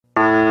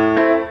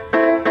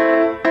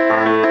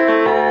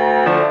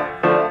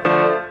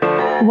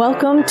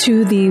Welcome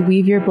to the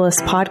Weave Your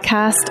Bliss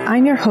podcast.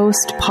 I'm your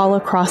host, Paula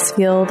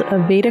Crossfield,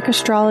 a Vedic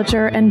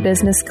astrologer and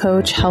business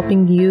coach,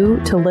 helping you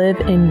to live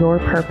in your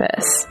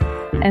purpose.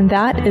 And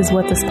that is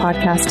what this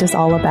podcast is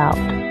all about.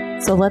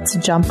 So let's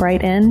jump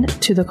right in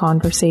to the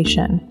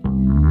conversation.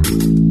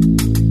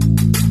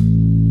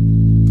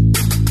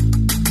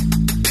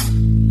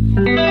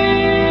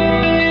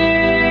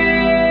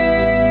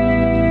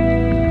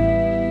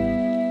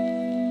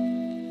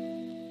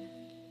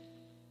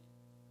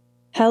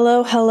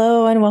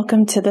 Hello, and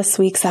welcome to this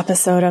week's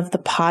episode of the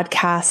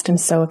podcast. I'm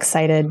so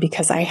excited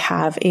because I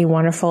have a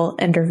wonderful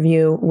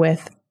interview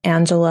with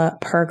Angela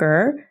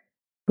Perger,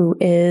 who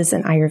is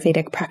an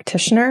Ayurvedic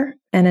practitioner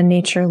and a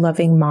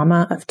nature-loving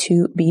mama of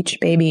 2 beach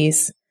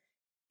babies.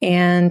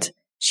 And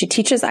she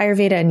teaches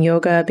Ayurveda and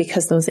yoga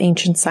because those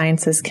ancient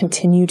sciences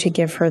continue to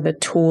give her the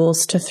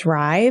tools to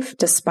thrive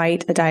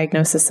despite a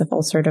diagnosis of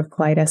ulcerative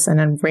colitis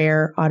and a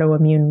rare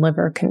autoimmune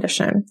liver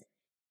condition.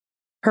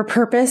 Her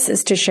purpose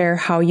is to share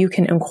how you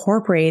can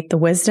incorporate the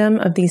wisdom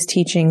of these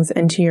teachings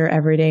into your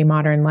everyday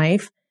modern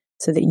life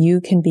so that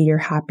you can be your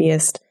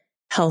happiest,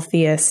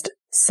 healthiest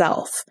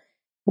self.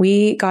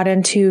 We got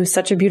into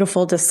such a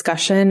beautiful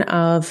discussion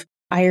of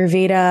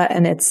Ayurveda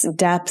and its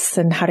depths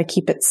and how to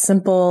keep it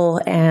simple,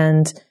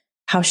 and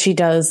how she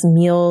does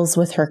meals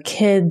with her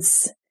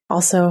kids,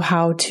 also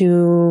how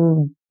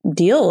to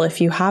deal if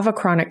you have a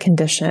chronic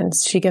condition.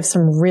 She gives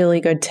some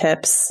really good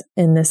tips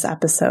in this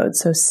episode,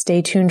 so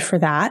stay tuned for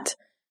that.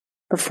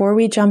 Before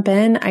we jump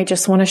in, I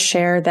just want to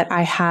share that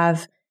I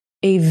have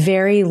a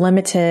very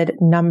limited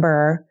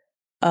number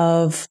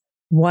of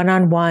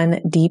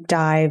one-on-one deep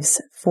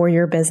dives for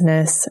your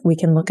business. We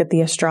can look at the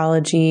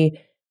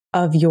astrology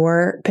of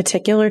your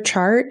particular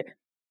chart.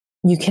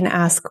 You can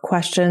ask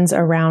questions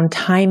around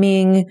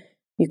timing.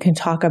 You can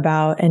talk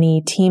about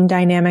any team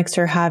dynamics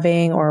you're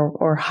having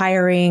or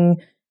hiring.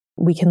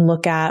 We can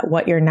look at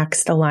what your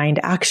next aligned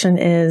action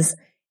is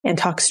and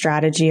talk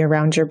strategy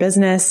around your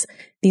business.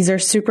 These are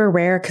super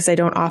rare because I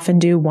don't often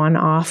do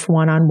one-off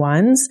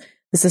one-on-ones.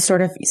 This is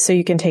sort of so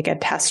you can take a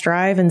test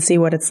drive and see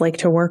what it's like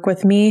to work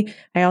with me.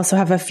 I also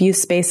have a few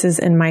spaces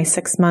in my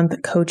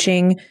 6-month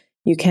coaching.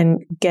 You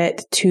can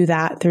get to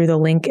that through the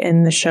link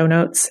in the show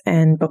notes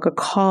and book a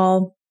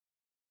call.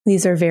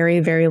 These are very,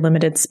 very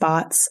limited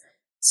spots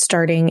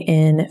starting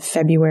in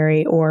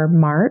February or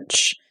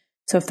March.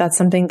 So if that's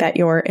something that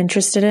you're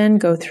interested in,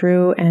 go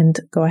through and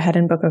go ahead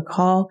and book a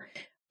call.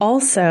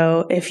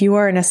 Also, if you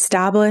are an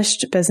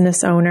established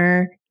business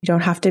owner, you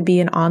don't have to be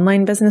an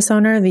online business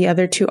owner. The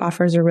other 2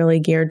 offers are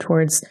really geared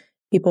towards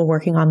people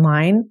working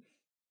online.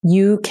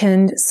 You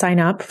can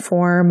sign up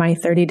for my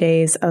 30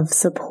 days of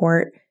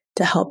support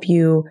to help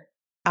you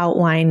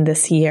outline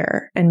this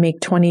year and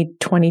make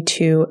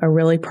 2022 a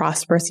really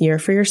prosperous year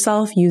for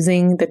yourself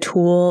using the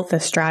tool, the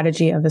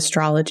strategy of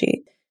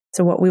astrology.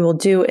 So what we will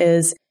do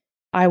is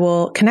I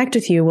will connect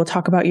with you. We'll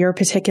talk about your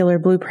particular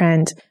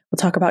blueprint. We'll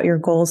talk about your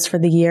goals for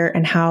the year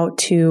and how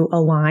to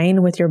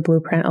align with your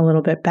blueprint a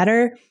little bit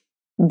better.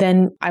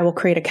 Then I will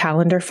create a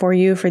calendar for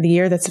you for the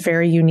year that's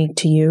very unique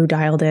to you,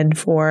 dialed in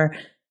for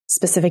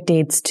specific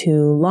dates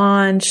to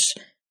launch,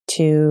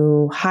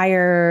 to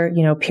hire,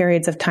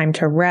 periods of time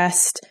to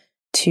rest,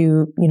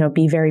 to,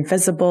 be very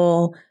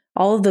visible.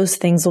 All of those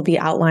things will be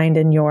outlined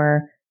in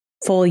your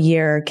full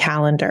year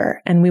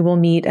calendar. And we will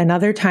meet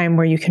another time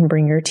where you can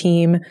bring your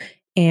team,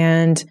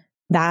 and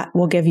that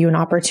will give you an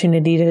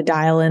opportunity to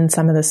dial in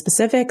some of the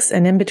specifics.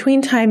 And in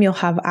between time, you'll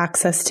have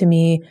access to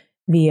me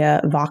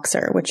via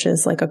Voxer, which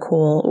is like a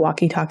cool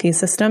walkie-talkie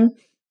system.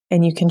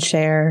 And you can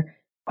share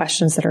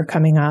questions that are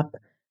coming up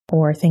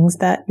or things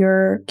that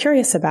you're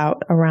curious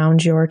about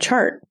around your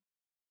chart.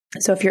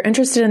 So if you're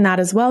interested in that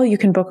as well, you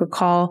can book a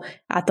call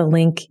at the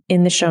link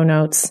in the show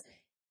notes.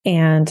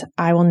 And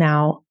I will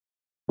now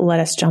let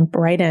us jump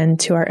right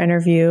into our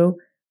interview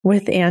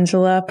with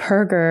Angela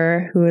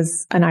Perger, who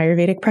is an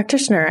Ayurvedic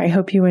practitioner. I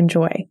hope you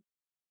enjoy.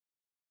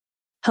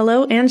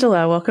 Hello,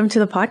 Angela. Welcome to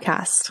the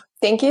podcast.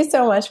 Thank you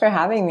so much for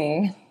having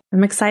me.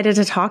 I'm excited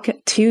to talk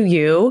to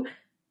you.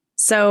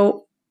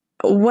 So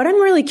what I'm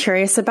really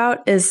curious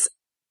about is,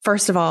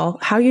 first of all,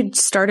 how you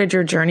started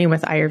your journey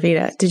with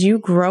Ayurveda. Did you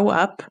grow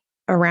up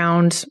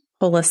around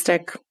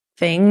holistic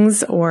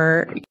things,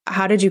 or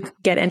how did you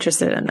get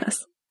interested in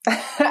this?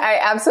 I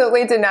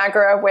absolutely did not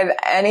grow up with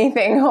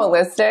anything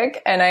holistic,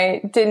 and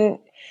I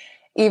didn't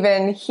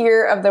even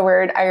hear of the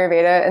word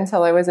Ayurveda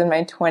until I was in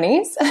my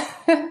 20s.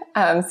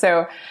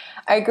 So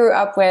I grew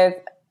up with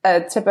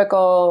a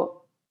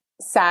typical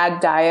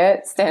SAD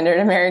diet, standard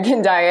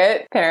American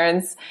diet,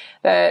 parents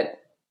that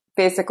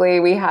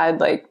basically we had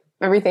like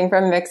everything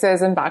from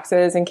mixes and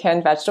boxes and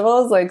canned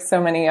vegetables, like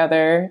so many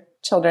other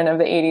children of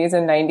the 80s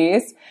and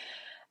 90s.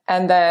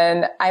 And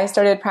then I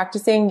started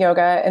practicing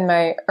yoga in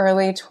my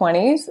early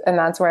 20s, and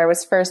that's where I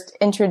was first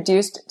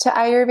introduced to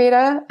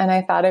Ayurveda. And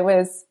I thought it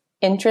was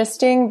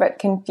interesting, but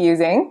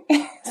confusing.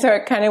 So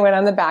it kind of went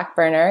on the back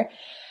burner.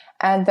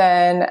 And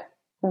then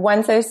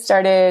once I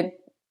started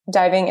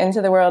diving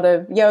into the world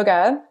of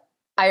yoga,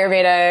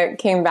 Ayurveda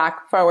came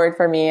back forward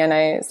for me and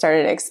I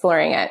started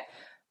exploring it.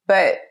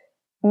 But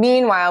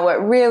meanwhile,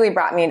 what really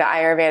brought me to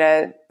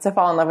Ayurveda to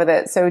fall in love with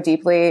it so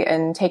deeply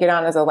and take it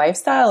on as a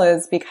lifestyle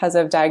is because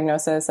of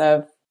diagnosis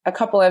of a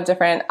couple of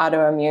different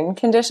autoimmune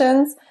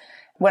conditions.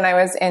 When I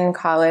was in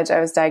college, I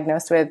was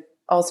diagnosed with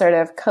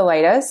ulcerative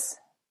colitis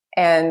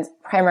and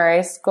primary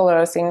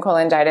sclerosing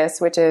cholangitis,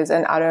 which is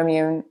an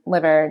autoimmune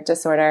liver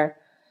disorder.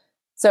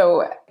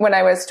 So when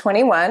I was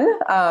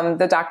 21,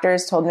 the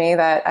doctors told me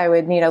that I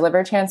would need a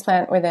liver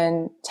transplant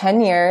within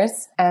 10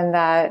 years and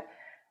that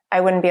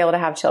I wouldn't be able to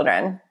have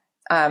children.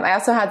 I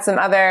also had some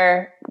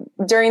other,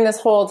 during this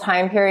whole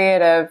time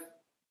period of,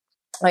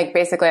 like,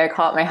 basically I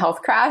call it my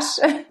health crash.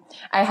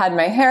 I had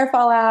my hair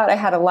fall out. I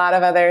had a lot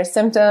of other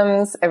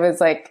symptoms. It was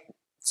like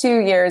 2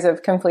 years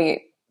of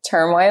complete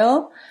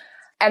turmoil.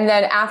 And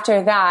then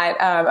after that,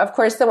 of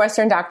course, the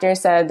Western doctor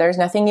said, there's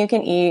nothing you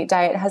can eat.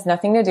 Diet has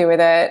nothing to do with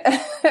it.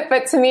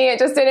 But to me, it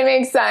just didn't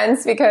make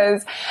sense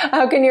because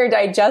how can your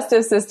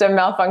digestive system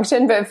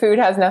malfunction, but food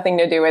has nothing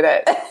to do with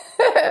it?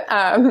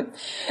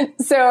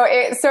 So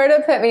it sort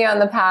of put me on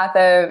the path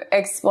of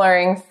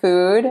exploring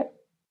food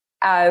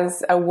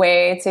as a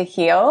way to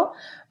heal.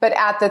 But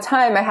at the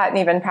time, I hadn't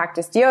even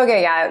practiced yoga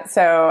yet.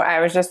 So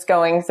I was just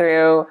going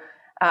through,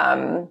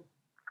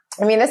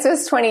 this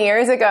was 20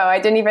 years ago. I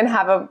didn't even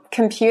have a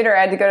computer.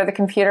 I had to go to the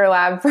computer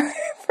lab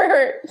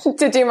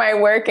to do my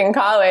work in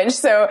college.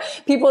 So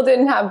people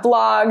didn't have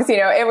blogs.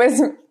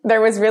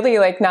 There was really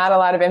like not a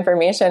lot of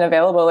information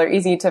available or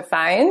easy to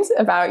find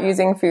about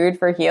using food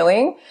for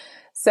healing.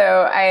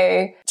 So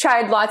I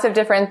tried lots of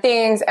different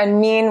things. And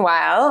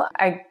meanwhile,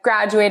 I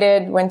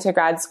graduated, went to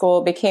grad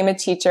school, became a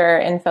teacher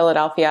in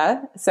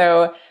Philadelphia.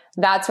 So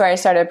that's where I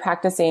started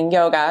practicing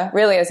yoga,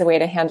 really as a way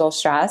to handle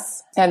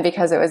stress. And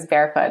because it was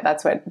barefoot,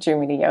 that's what drew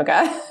me to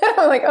yoga.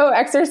 I'm like, oh,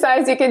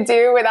 exercise you can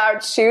do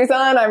without shoes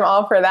on. I'm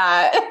all for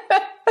that.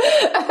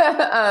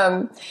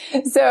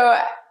 So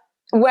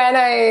when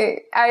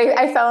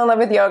I fell in love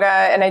with yoga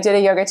and I did a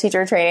yoga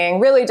teacher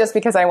training, really just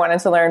because I wanted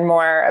to learn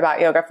more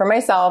about yoga for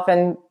myself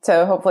and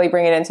to hopefully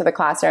bring it into the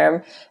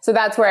classroom. So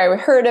that's where I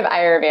heard of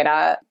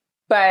Ayurveda.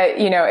 But,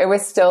 it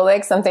was still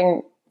like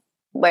something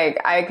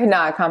like I could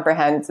not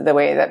comprehend the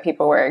way that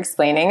people were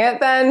explaining it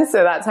then.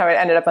 So that's how it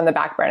ended up on the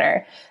back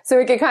burner. So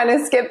we could kind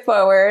of skip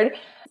forward.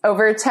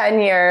 Over 10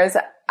 years,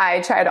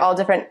 I tried all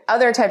different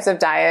other types of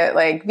diet,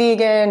 like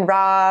vegan,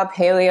 raw,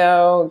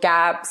 paleo,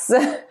 GAPS.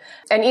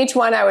 And each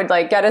one I would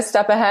like get a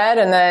step ahead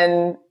and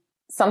then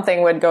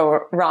something would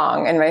go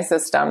wrong in my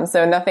system.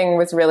 So nothing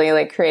was really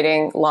like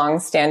creating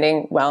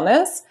long-standing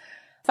wellness.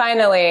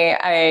 Finally,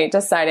 I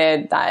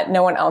decided that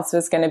no one else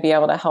was going to be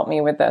able to help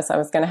me with this. I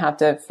was going to have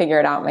to figure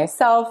it out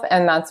myself.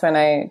 And that's when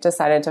I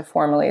decided to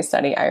formally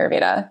study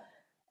Ayurveda.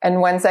 And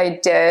once I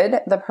did,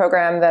 the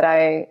program that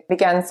I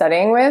began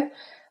studying with,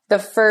 the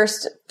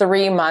first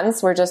 3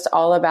 months were just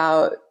all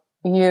about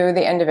you,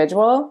 the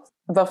individual.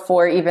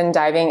 Before even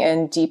diving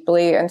in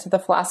deeply into the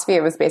philosophy,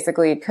 it was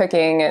basically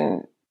cooking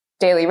and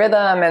daily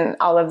rhythm and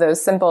all of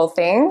those simple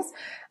things.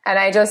 And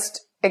I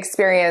just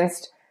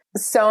experienced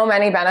so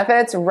many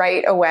benefits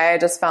right away. I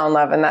just fell in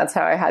love. And that's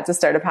how I had to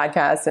start a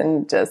podcast.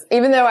 And just,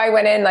 even though I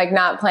went in like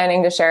not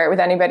planning to share it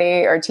with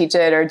anybody or teach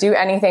it or do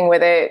anything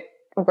with it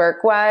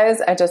work wise,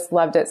 I just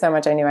loved it so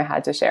much. I knew I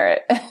had to share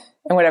it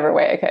in whatever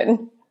way I could.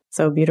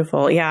 So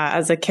beautiful. Yeah.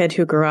 As a kid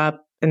who grew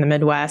up in the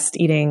Midwest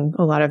eating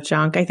a lot of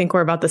junk, I think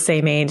we're about the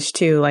same age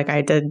too. Like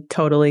I did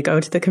totally go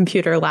to the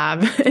computer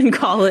lab in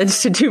college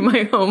to do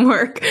my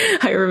homework.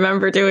 I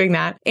remember doing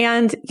that.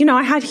 And,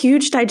 I had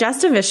huge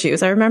digestive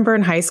issues. I remember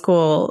in high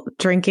school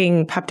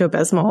drinking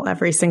Pepto-Bismol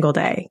every single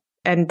day.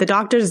 And the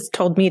doctors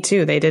told me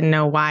too, they didn't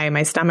know why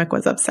my stomach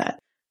was upset. I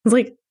was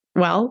like,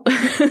 well,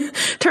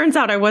 turns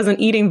out I wasn't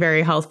eating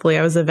very healthfully.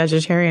 I was a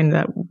vegetarian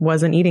that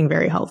wasn't eating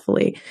very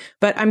healthfully.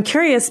 But I'm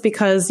curious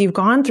because you've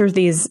gone through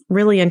these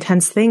really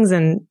intense things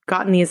and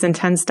gotten these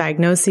intense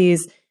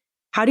diagnoses.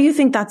 How do you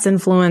think that's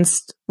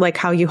influenced like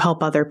how you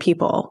help other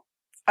people?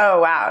 Oh,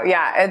 wow.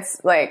 Yeah.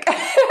 It's like,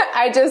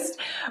 I just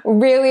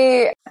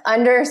really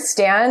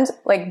understand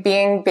like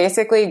being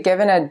basically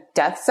given a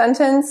death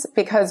sentence,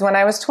 because when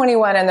I was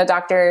 21 and the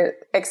doctor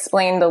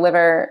explained the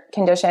liver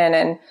condition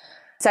and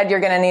said,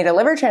 you're going to need a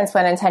liver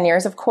transplant in 10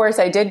 years. Of course,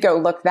 I did go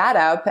look that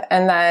up.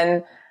 And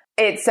then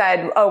it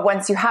said, oh,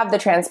 once you have the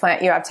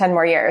transplant, you have 10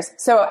 more years.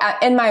 So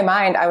in my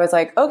mind, I was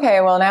like, okay,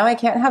 well, now I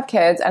can't have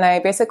kids. And I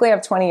basically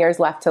have 20 years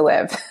left to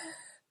live,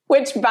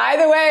 which by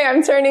the way,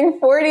 I'm turning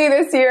 40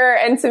 this year.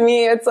 And to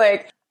me, it's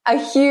like a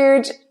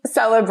huge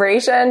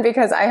celebration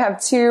because I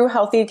have 2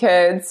 healthy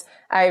kids.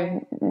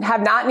 I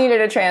have not needed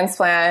a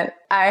transplant.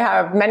 I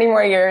have many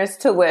more years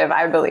to live,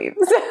 I believe.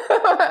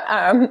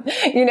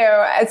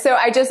 So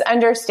I just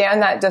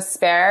understand that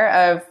despair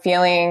of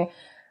feeling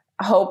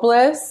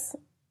hopeless.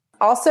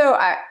 Also,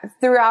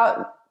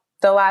 throughout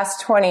the last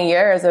 20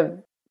 years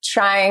of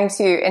trying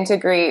to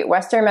integrate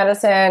Western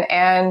medicine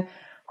and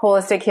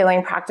holistic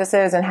healing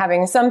practices and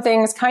having some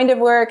things kind of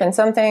work and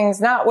some things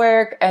not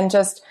work, and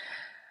just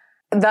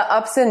the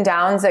ups and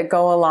downs that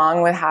go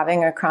along with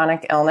having a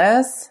chronic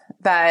illness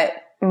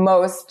that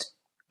most,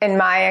 in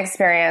my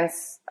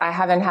experience, I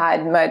haven't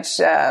had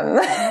much,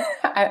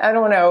 I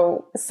don't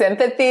know,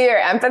 sympathy or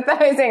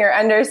empathizing or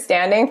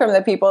understanding from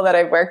the people that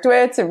I've worked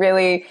with to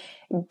really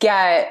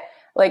get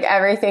like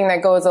everything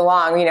that goes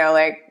along, you know,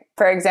 like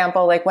for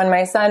example, like when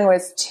my son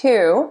was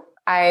 2,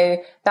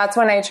 that's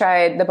when I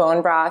tried the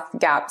bone broth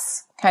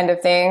GAPS kind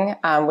of thing,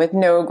 with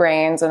no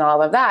grains and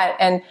all of that.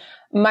 And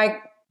my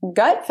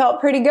gut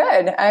felt pretty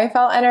good. I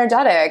felt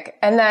energetic.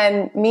 And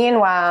then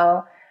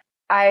meanwhile,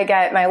 I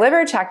get my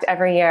liver checked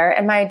every year,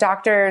 and my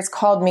doctors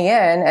called me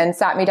in and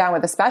sat me down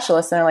with a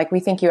specialist, and they're like, we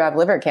think you have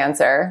liver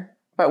cancer,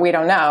 but we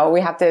don't know.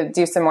 We have to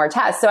do some more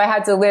tests. So I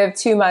had to live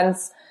 2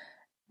 months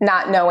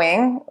not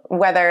knowing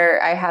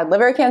whether I had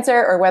liver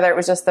cancer or whether it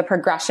was just the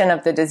progression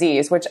of the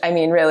disease, which I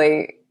mean,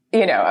 really,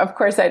 you know, of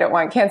course I don't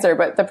want cancer,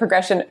 but the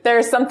progression,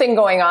 there's something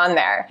going on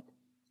there.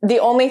 The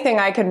only thing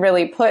I could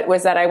really put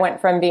was that I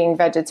went from being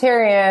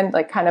vegetarian,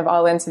 like kind of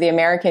all into the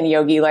American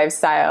yogi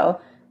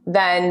lifestyle,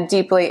 then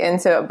deeply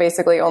into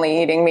basically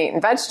only eating meat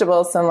and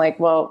vegetables. So I'm like,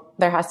 well,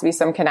 there has to be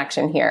some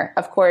connection here.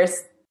 Of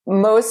course,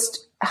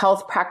 most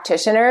health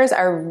practitioners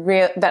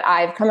that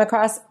I've come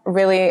across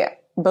really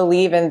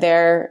believe in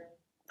their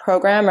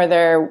program or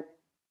their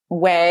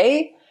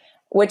way,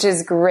 which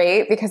is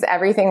great because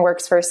everything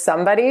works for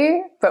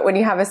somebody. But when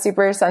you have a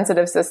super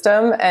sensitive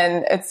system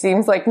and it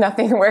seems like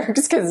nothing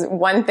works because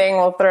one thing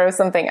will throw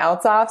something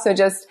else off. So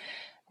just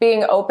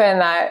being open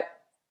that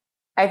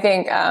I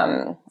think,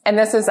 and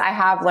I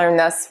have learned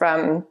this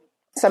from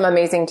some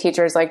amazing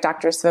teachers like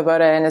Dr.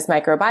 Svoboda in his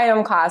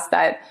microbiome class,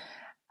 that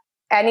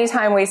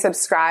anytime we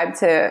subscribe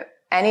to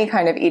any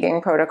kind of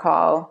eating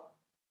protocol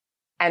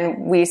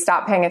and we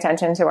stop paying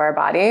attention to our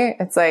body,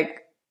 it's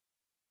like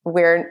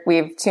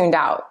we've tuned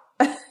out,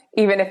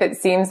 even if it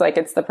seems like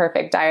it's the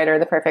perfect diet or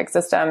the perfect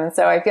system.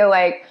 So I feel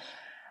like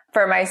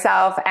for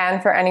myself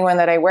and for anyone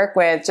that I work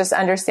with, just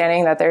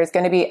understanding that there's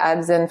going to be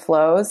ebbs and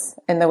flows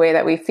in the way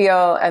that we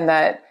feel, and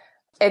that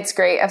it's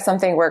great if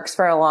something works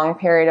for a long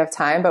period of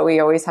time, but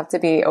we always have to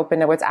be open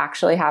to what's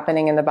actually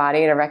happening in the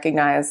body to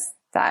recognize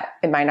that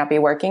it might not be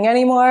working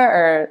anymore,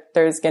 or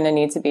there's going to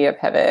need to be a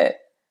pivot.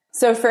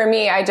 So for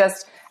me,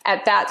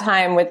 at that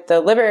time with the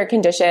liver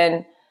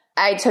condition,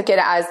 I took it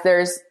as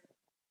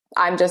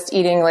I'm just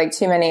eating like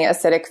too many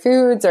acidic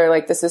foods, or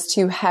like this is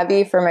too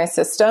heavy for my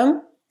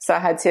system. So I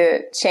had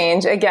to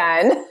change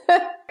again.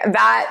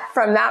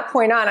 From that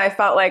point on, I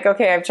felt like,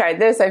 okay, I've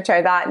tried this, I've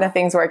tried that,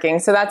 nothing's working.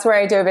 So that's where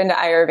I dove into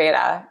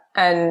Ayurveda.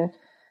 And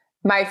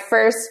my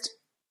first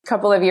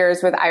couple of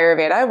years with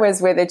Ayurveda was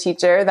with a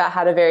teacher that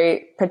had a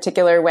very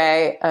particular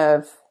way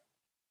of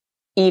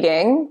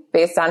eating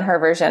based on her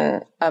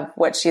version of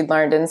what she'd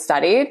learned and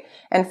studied.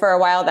 And for a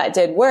while that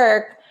did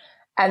work.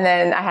 And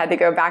then I had to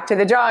go back to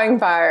the drawing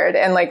board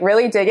and like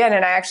really dig in.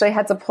 And I actually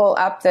had to pull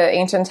up the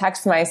ancient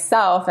texts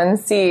myself and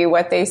see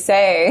what they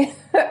say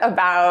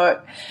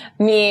about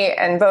meat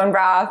and bone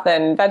broth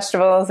and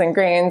vegetables and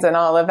grains and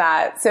all of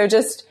that. So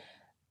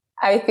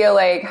I feel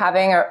like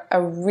having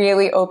a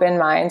really open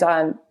mind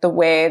on the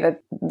way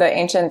that the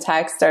ancient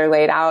texts are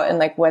laid out and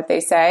like what they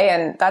say.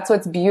 And that's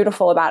what's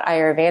beautiful about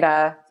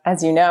Ayurveda.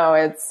 As you know,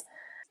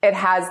 it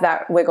has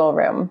that wiggle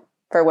room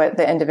for what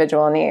the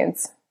individual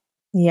needs.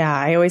 Yeah,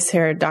 I always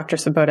hear Dr.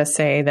 Svoboda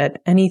say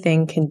that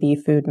anything can be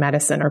food,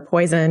 medicine, or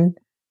poison.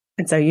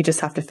 And so you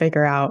just have to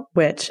figure out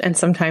which. And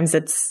sometimes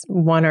it's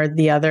one or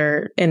the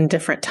other in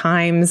different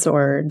times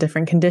or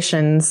different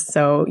conditions.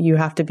 So you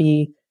have to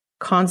be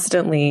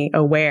constantly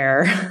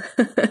aware.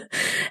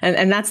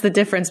 And that's the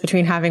difference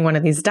between having one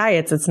of these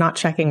diets. It's not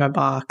checking a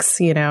box,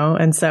 you know?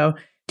 And so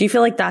do you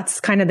feel like that's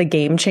kind of the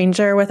game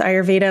changer with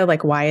Ayurveda?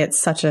 Like why it's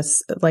such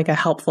a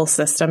helpful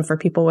system for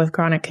people with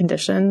chronic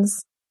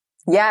conditions?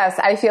 Yes,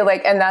 I feel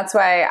like, and that's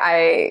why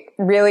I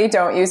really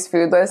don't use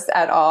food lists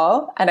at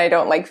all. And I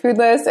don't like food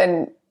lists.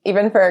 And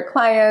even for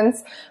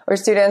clients or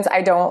students,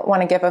 I don't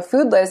want to give a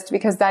food list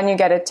because then you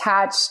get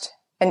attached.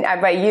 And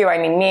by you, I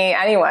mean me,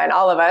 anyone,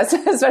 all of us,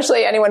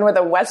 especially anyone with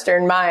a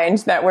Western mind,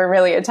 that we're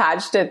really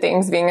attached to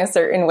things being a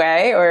certain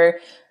way or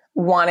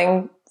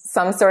wanting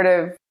some sort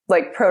of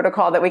like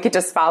protocol that we could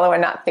just follow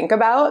and not think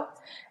about.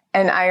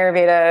 And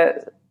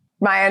Ayurveda,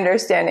 my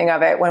understanding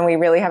of it when we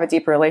really have a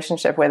deep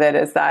relationship with it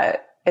is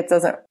that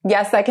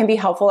yes, that can be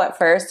helpful at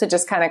first to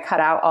just kind of cut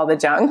out all the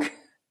junk.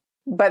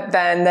 But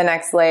then the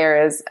next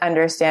layer is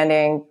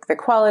understanding the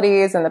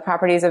qualities and the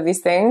properties of these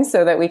things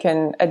so that we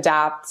can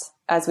adapt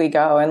as we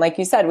go. And like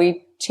you said,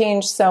 we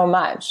change so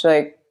much.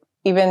 Like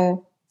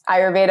even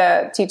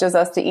Ayurveda teaches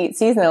us to eat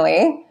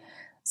seasonally.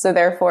 So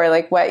therefore,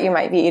 like what you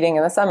might be eating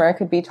in the summer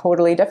could be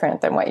totally different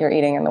than what you're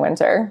eating in the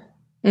winter.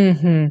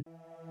 Mm-hmm.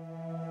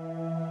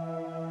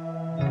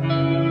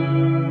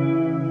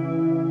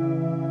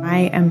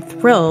 I am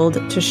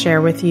thrilled to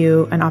share with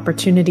you an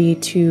opportunity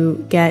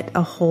to get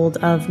a hold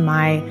of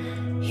my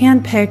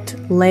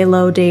handpicked lay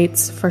low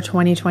dates for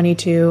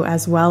 2022,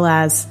 as well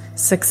as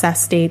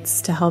success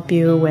dates to help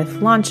you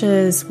with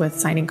launches, with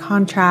signing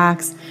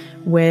contracts,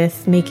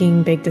 with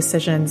making big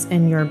decisions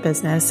in your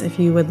business. If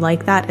you would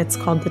like that, it's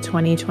called the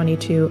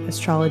 2022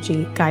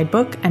 Astrology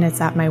Guidebook, and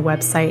it's at my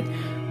website,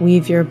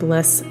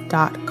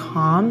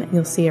 weaveyourbliss.com.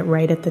 You'll see it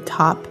right at the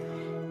top.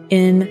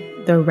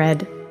 in the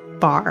red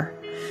bar.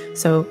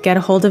 So get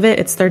a hold of it.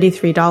 It's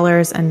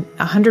 $33 and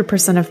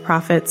 100% of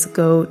profits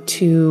go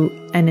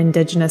to an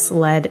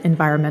Indigenous-led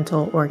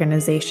environmental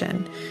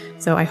organization.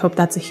 So I hope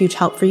that's a huge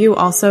help for you.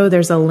 Also,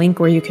 there's a link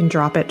where you can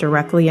drop it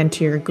directly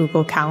into your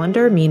Google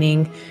Calendar,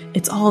 meaning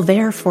it's all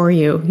there for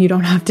you. You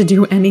don't have to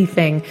do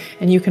anything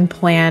and you can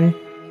plan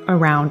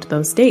around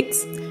those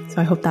dates. So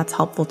I hope that's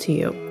helpful to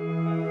you.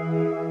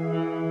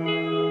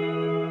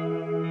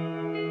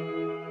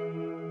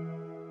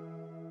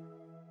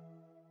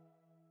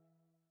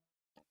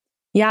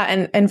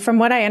 Yeah. And from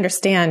what I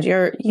understand,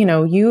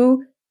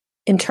 you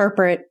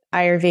interpret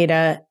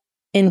Ayurveda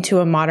into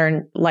a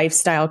modern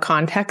lifestyle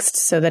context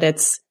so that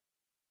it's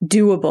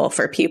doable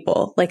for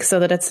people, like so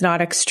that it's not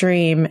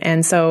extreme.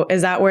 And so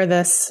is that where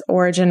this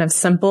origin of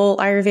Simple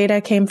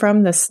Ayurveda came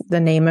from? The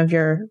name of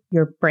your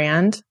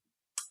brand?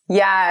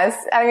 Yes.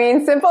 I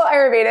mean, Simple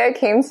Ayurveda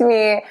came to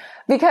me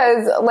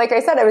because, like I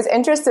said, I was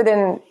interested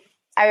in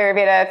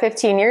Ayurveda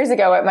 15 years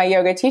ago at my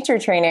yoga teacher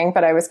training,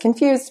 but I was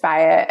confused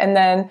by it. And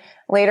then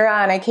later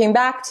on, I came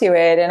back to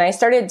it and I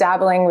started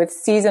dabbling with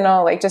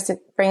seasonal, like just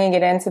bringing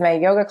it into my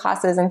yoga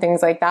classes and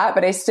things like that.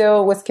 But I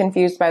still was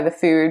confused by the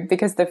food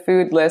because the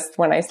food lists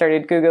when I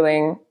started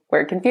Googling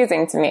were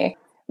confusing to me.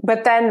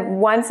 But then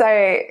once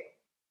I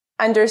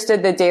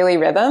understood the daily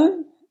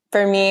rhythm,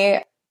 for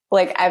me,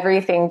 like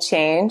everything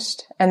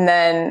changed. And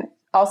then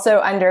also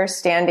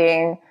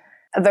understanding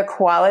the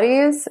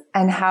qualities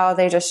and how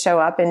they just show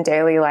up in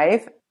daily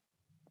life.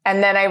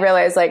 And then I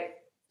realized like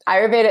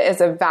Ayurveda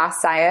is a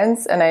vast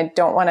science and I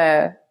don't want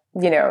to,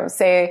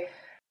 say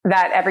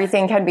that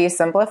everything can be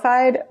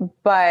simplified,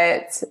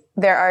 but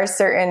there are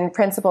certain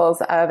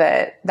principles of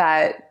it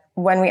that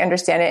when we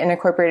understand it and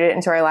incorporate it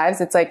into our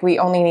lives, it's like we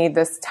only need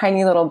this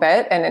tiny little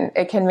bit and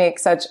it can make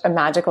such a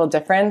magical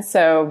difference.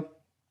 So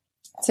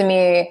to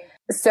me,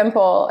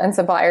 Simple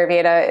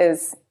Ayurveda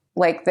is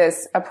like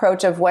this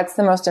approach of what's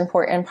the most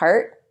important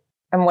part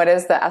and what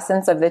is the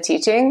essence of the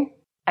teaching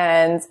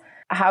and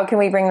how can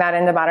we bring that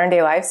into modern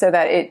day life so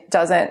that it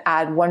doesn't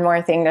add one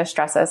more thing to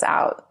stress us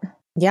out.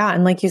 Yeah.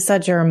 And like you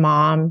said, you're a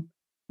mom,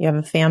 you have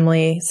a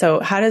family. So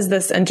how does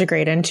this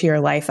integrate into your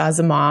life as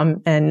a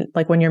mom? And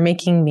like when you're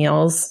making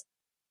meals,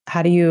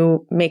 how do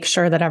you make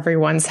sure that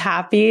everyone's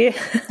happy?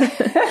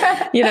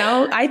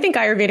 I think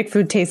Ayurvedic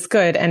food tastes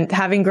good. And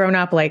having grown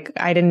up, like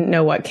I didn't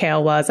know what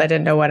kale was. I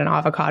didn't know what an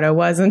avocado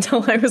was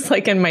until I was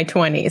like in my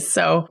 20s.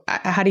 So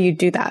how do you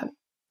do that?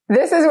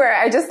 This is where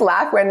I just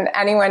laugh when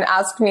anyone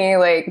asks me,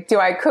 like, do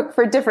I cook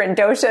for different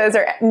doshas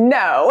or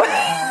no?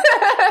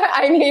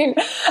 I mean,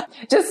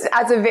 just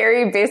as a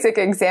very basic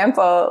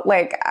example,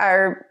 like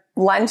our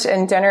lunch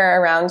and dinner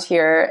around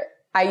here,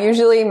 I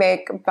usually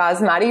make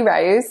basmati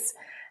rice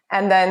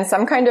and then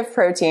some kind of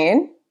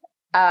protein,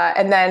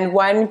 and then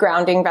one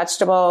grounding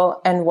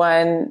vegetable and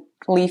one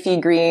leafy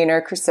green or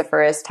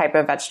cruciferous type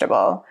of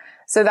vegetable.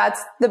 So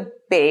that's the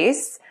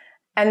base.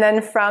 And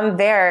then from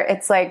there,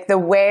 it's like the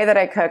way that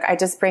I cook, I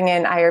just bring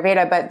in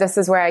Ayurveda, but this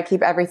is where I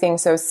keep everything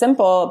so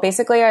simple.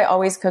 Basically, I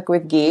always cook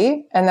with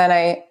ghee. And then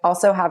I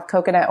also have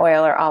coconut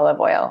oil or olive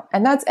oil.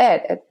 And that's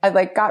it. I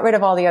like got rid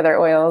of all the other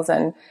oils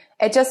and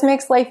it just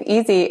makes life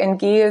easy. And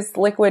ghee is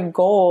liquid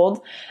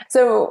gold.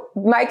 So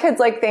my kids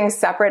like things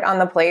separate on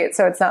the plate.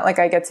 So it's not like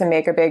I get to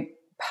make a big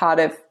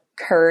pot of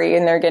curry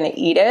and they're going to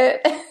eat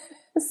it.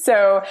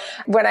 So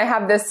when I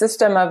have this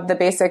system of the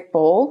basic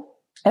bowl,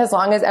 as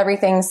long as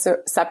everything's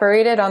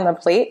separated on the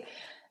plate,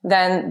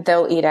 then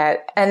they'll eat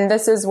it. And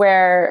this is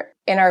where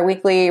in our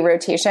weekly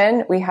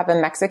rotation, we have a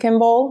Mexican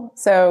bowl.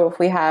 So if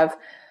we have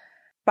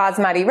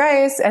basmati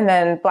rice and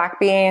then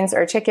black beans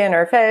or chicken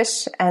or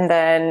fish, and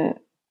then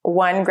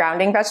one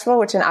grounding vegetable,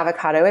 which an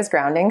avocado is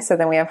grounding. So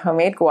then we have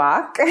homemade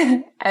guac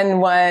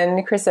and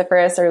one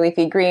cruciferous or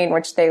leafy green,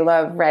 which they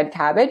love red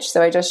cabbage.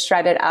 So I just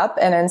shred it up.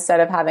 And instead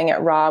of having it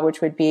raw,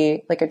 which would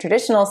be like a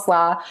traditional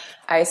slaw,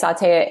 I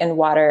saute it in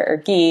water or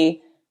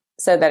ghee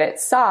so that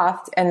it's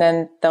soft, and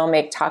then they'll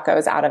make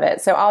tacos out of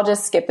it. So I'll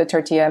just skip the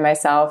tortilla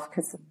myself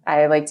because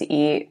I like to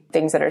eat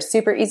things that are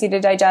super easy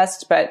to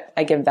digest, but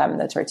I give them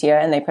the tortilla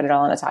and they put it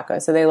all in a taco.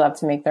 So they love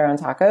to make their own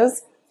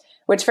tacos,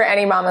 which for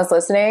any mamas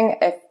listening,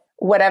 if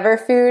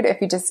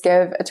you just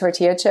give a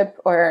tortilla chip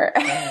or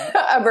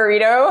a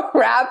burrito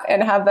wrap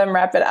and have them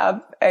wrap it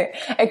up,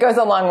 it goes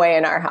a long way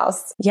in our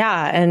house.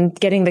 Yeah. And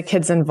getting the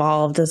kids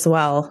involved as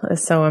well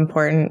is so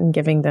important and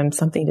giving them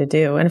something to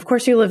do. And of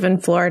course you live in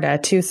Florida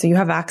too. So you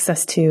have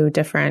access to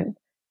different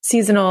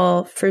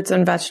seasonal fruits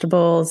and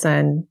vegetables.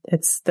 And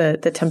it's the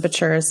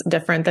temperature is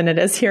different than it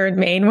is here in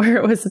Maine where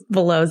it was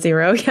below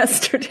 0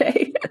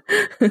 yesterday.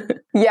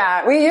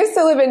 Yeah, we used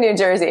to live in New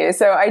Jersey,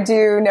 so I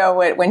do know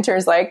what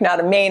winter's like,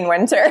 not a Maine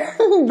winter.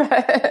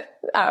 But,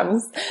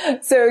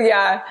 so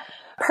yeah,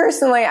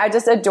 personally, I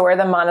just adore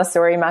the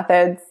Montessori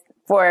methods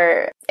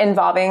for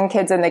involving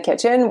kids in the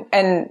kitchen.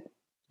 And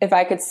if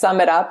I could sum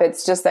it up,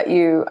 it's just that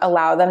you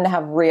allow them to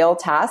have real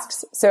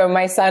tasks. So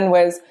my son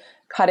was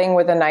cutting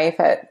with a knife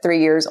at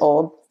 3 years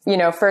old,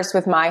 first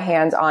with my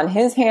hands on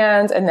his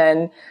hands and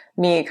then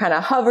me kind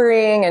of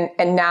hovering,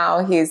 and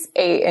now he's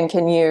 8 and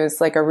can use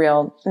like a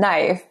real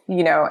knife,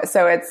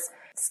 so it's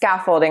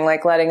scaffolding,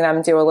 like letting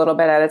them do a little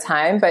bit at a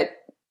time, but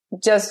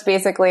just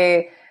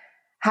basically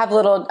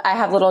I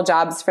have little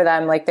jobs for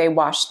them. Like they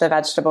wash the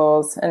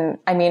vegetables. And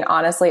I mean,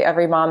 honestly,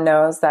 every mom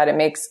knows that it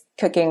makes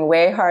cooking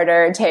way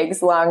harder. It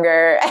takes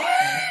longer.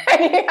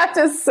 And you have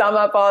to sum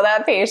up all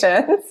that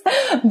patience,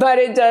 but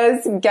it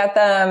does get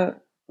them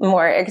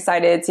more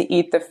excited to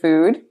eat the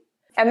food.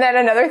 And then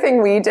another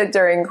thing we did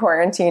during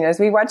quarantine is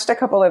we watched a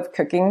couple of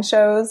cooking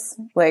shows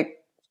like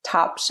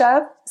Top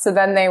Chef. So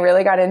then they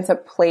really got into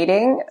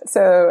plating.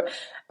 So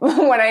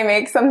when I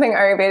make something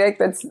Ayurvedic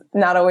that's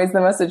not always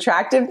the most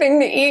attractive thing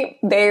to eat,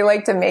 they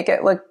like to make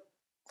it look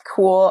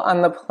cool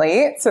on the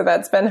plate. So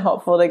that's been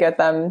helpful to get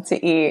them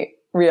to eat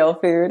real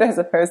food as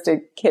opposed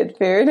to kid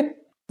food.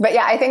 But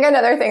yeah, I think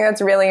another thing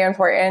that's really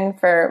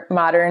important for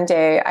modern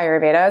day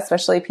Ayurveda,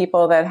 especially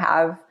people that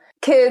have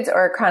kids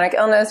or chronic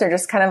illness or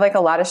just kind of like a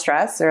lot of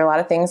stress or a lot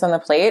of things on the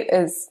plate,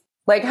 is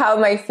like how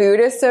my food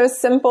is so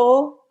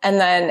simple. And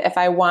then if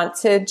I want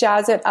to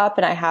jazz it up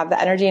and I have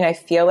the energy and I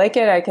feel like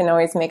it, I can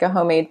always make a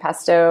homemade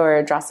pesto or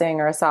a dressing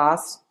or a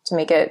sauce to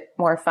make it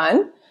more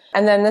fun.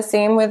 And then the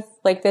same with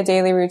like the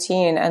daily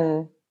routine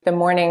and the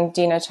morning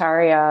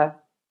dinacharya,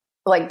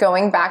 like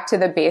going back to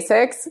the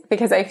basics,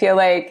 because I feel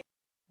like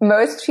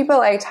most people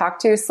I talk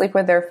to sleep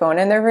with their phone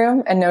in their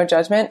room, and no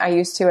judgment, I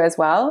used to as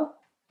well.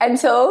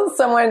 Until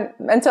an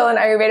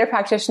Ayurveda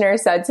practitioner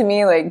said to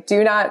me, like,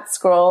 do not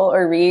scroll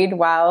or read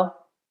while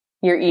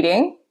you're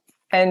eating,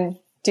 and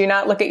do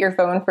not look at your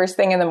phone first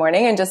thing in the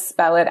morning, and just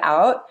spell it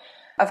out.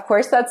 Of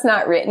course, that's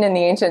not written in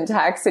the ancient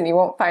text, and you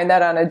won't find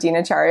that on a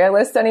dinacharya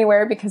list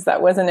anywhere because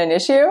that wasn't an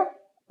issue.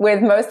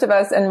 With most of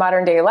us in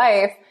modern day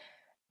life,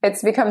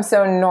 it's become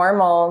so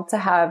normal to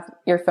have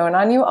your phone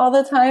on you all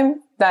the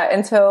time that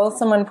until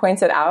someone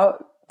points it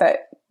out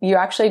that you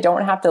actually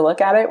don't have to look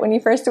at it when you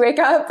first wake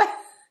up.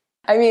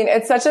 I mean,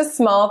 it's such a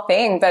small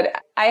thing, but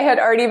I had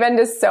already been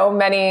to so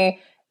many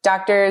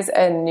doctors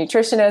and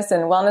nutritionists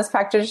and wellness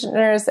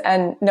practitioners,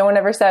 and no one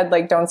ever said,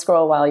 like, don't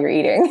scroll while you're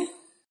eating.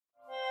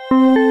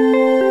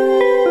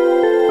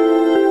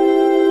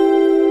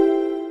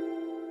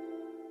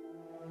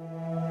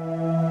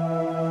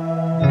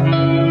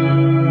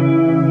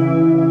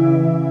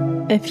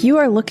 If you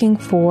are looking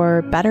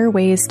for better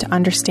ways to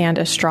understand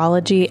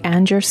astrology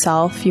and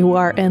yourself, you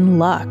are in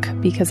luck,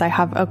 because I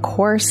have a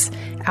course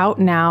out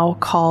now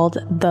called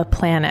The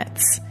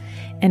Planets.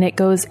 And it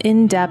goes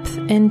in depth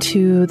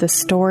into the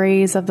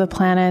stories of the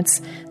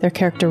planets, their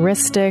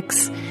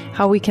characteristics,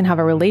 how we can have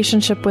a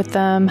relationship with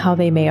them, how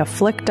they may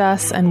afflict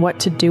us, and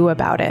what to do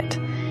about it.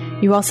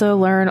 You also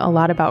learn a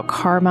lot about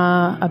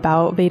karma,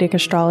 about Vedic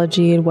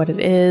astrology, what it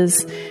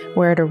is,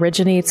 where it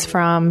originates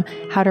from,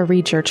 how to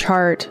read your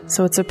chart.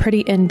 So it's a pretty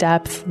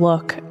in-depth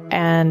look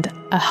and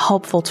a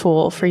helpful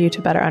tool for you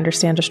to better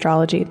understand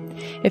astrology.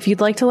 If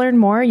you'd like to learn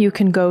more, you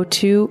can go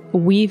to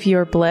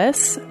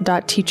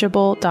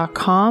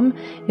weaveyourbliss.teachable.com.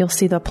 You'll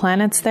see the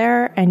planets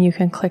there, and you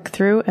can click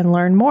through and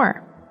learn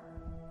more.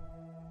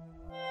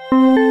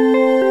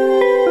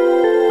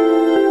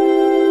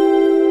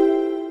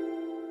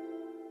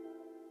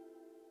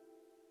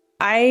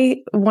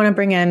 I want to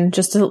bring in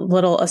just a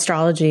little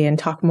astrology and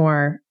talk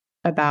more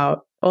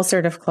about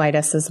ulcerative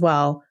colitis as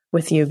well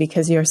with you,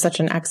 because you're such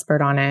an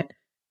expert on it.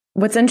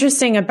 What's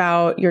interesting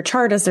about your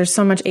chart is there's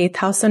so much 8th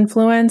house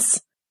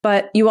influence,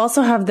 but you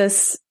also have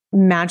this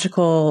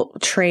magical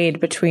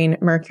trade between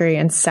Mercury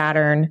and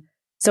Saturn.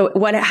 So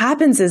what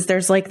happens is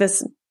there's like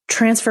this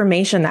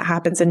transformation that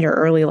happens in your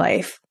early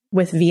life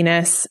with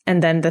Venus,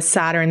 and then the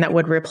Saturn that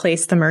would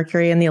replace the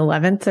Mercury in the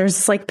 11th. There's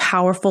this like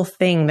powerful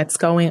thing that's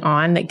going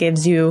on that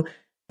gives you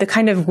the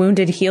kind of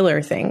wounded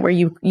healer thing where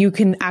you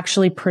can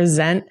actually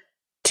present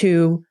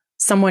to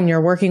someone you're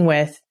working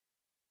with,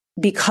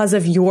 because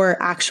of your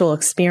actual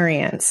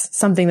experience,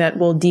 something that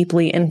will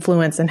deeply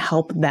influence and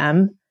help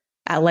them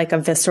at like a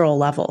visceral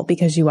level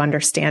because you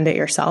understand it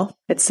yourself.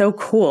 It's so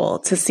cool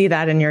to see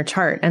that in your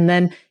chart. And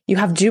then you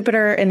have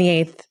Jupiter in the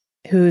 8th,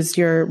 who's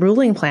your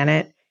ruling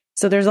planet.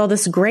 So there's all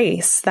this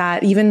grace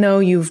that even though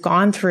you've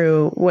gone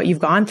through what you've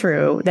gone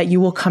through, that you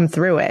will come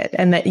through it,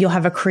 and that you'll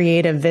have a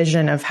creative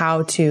vision of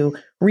how to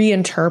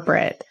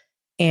reinterpret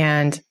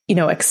and,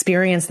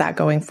 experience that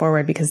going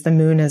forward, because the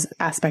moon is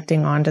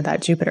aspecting onto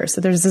that Jupiter. So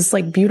there's this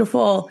like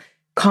beautiful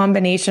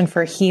combination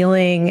for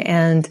healing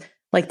and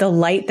like the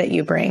light that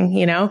you bring,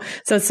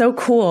 So it's so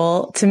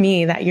cool to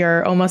me that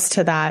you're almost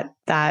to that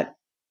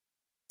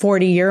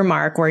 40-year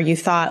mark where you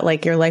thought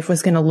like your life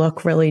was going to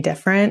look really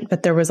different,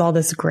 but there was all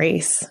this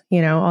grace,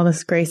 all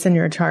this grace in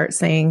your chart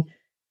saying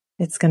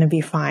it's going to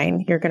be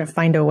fine. You're going to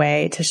find a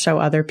way to show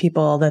other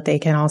people that they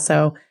can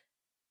also,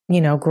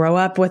 grow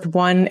up with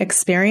one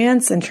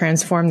experience and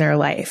transform their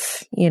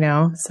life,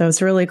 so it's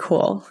really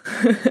cool.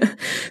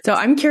 So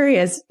I'm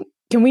curious,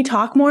 can we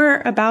talk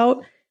more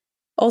about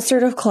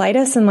ulcerative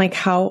colitis and like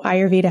how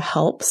Ayurveda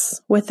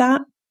helps with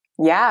that?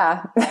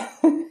 Yeah.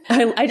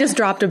 I just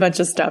dropped a bunch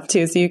of stuff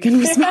too, so you can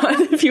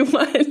respond if you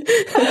want.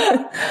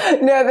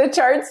 No, the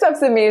chart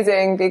stuff's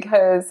amazing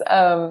because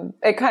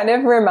it kind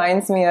of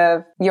reminds me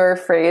of your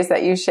phrase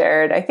that you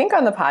shared, I think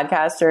on the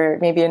podcast or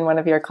maybe in one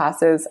of your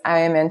classes. I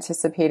am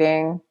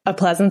anticipating a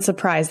pleasant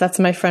surprise. That's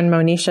my friend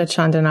Monisha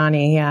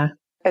Chandanani. Yeah.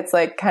 It's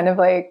like kind of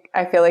like,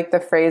 I feel like the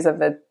phrase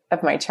of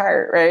my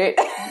chart, right?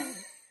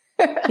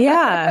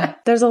 Yeah.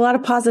 There's a lot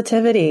of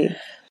positivity,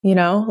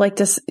 like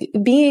just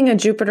being a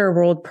Jupiter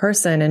ruled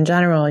person in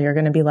general, you're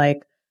going to be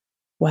like,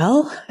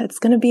 well, it's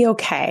going to be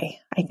okay.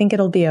 I think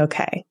it'll be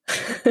okay.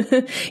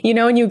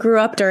 And you grew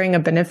up during a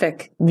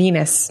benefic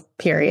Venus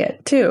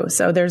period too.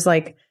 So there's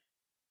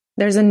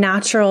a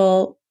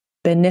natural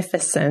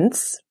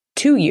beneficence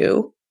to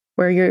you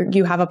where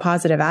you have a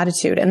positive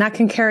attitude, and that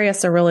can carry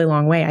us a really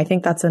long way. I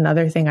think that's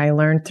another thing I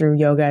learned through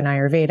yoga and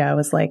Ayurveda. I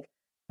was like,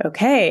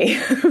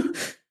 okay,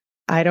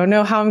 I don't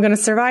know how I'm going to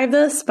survive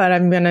this, but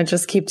I'm going to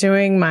just keep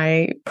doing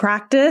my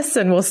practice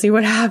and we'll see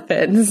what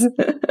happens.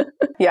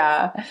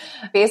 Yeah.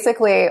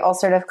 Basically,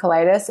 ulcerative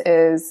colitis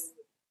is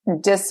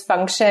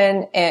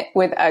dysfunction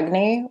with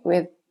Agni,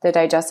 with the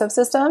digestive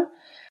system.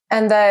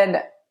 And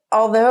then,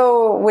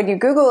 although when you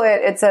Google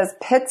it, it says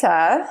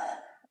Pitta,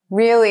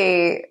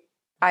 really,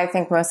 I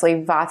think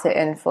mostly Vata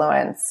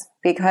influence,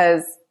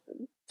 because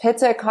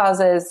Pitta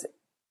causes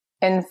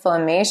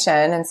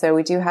inflammation. And so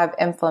we do have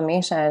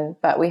inflammation,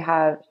 but we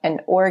have an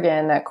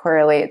organ that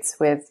correlates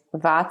with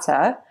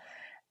Vata,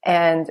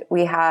 and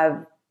we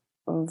have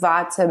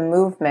Vata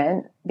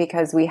movement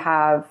because we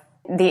have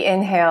the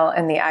inhale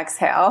and the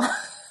exhale.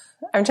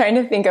 I'm trying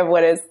to think of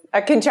what is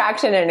a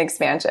contraction and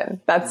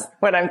expansion. That's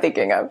what I'm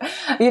thinking of.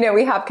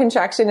 We have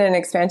contraction and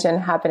expansion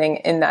happening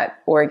in that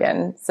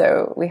organ.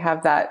 So we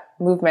have that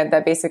movement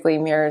that basically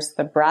mirrors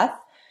the breath.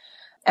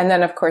 And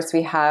then, of course,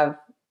 we have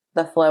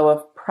the flow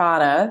of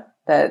prana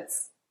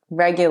that's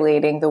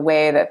regulating the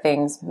way that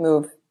things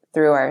move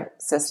through our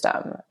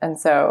system. And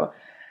so,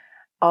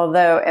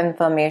 although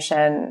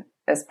inflammation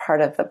is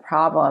part of the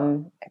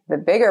problem, the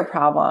bigger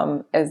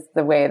problem is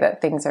the way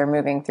that things are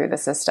moving through the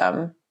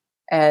system.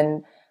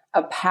 And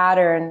a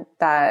pattern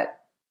that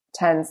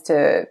tends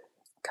to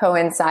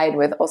coincide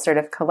with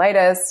ulcerative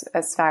colitis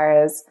as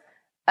far as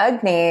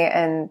Agni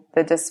and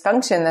the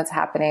dysfunction that's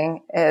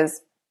happening is,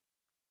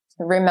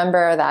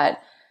 remember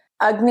that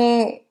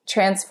Agni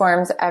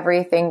transforms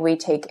everything we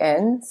take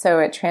in. So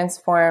it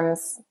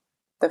transforms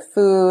the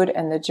food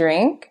and the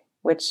drink,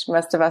 which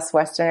most of us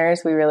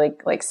Westerners, we really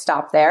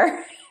stop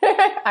there.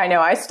 I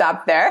know I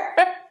stopped there.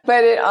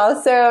 But it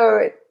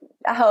also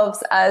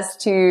helps us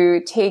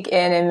to take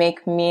in and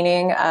make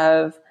meaning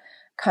of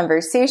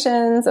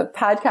conversations, of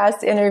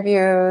podcast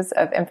interviews,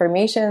 of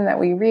information that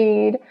we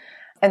read.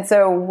 And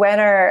so when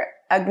our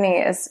Agni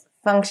is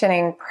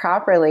functioning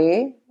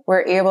properly,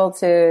 we're able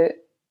to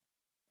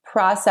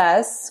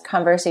process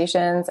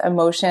conversations,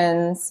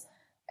 emotions,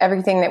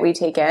 everything that we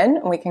take in.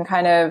 And we can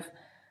kind of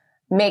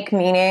make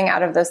meaning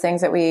out of those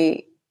things that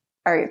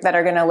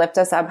are going to lift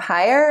us up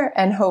higher.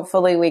 And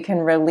hopefully we can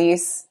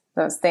release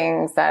those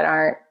things that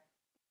aren't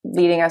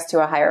leading us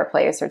to a higher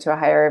place or to a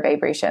higher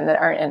vibration, that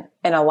aren't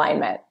in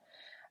alignment.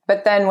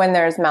 But then when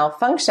there's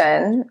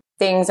malfunction,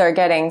 things are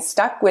getting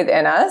stuck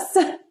within us,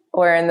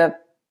 or in the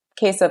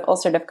case of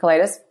ulcerative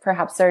colitis,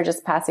 perhaps they're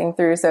just passing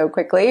through so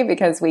quickly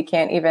because we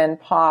can't even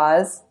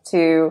pause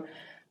to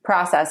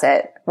process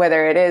it,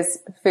 whether it is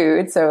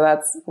food.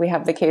 So we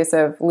have the case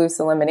of loose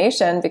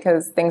elimination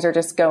because things are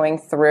just going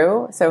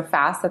through so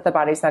fast that the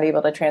body's not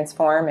able to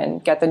transform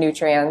and get the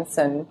nutrients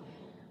and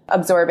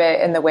absorb it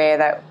in the way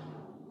that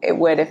it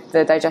would if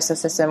the digestive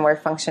system were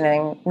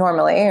functioning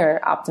normally or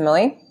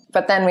optimally.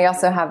 But then we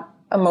also have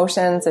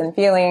emotions and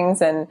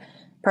feelings and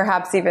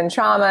perhaps even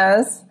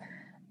traumas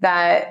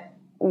that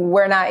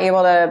we're not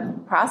able to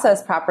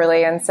process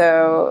properly. And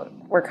so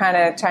we're kind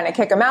of trying to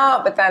kick them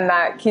out, but then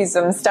that keeps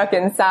them stuck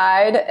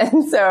inside.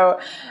 And so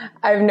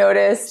I've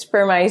noticed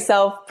for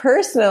myself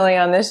personally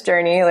on this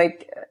journey,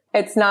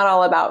 it's not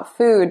all about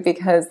food,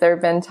 because there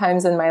have been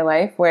times in my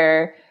life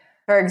where,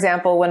 for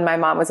example, when my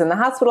mom was in the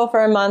hospital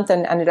for a month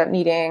and ended up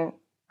needing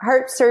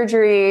heart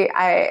surgery,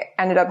 I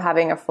ended up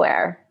having a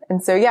flare.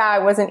 And so, I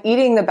wasn't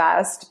eating the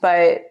best,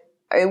 but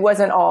it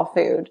wasn't all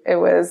food. It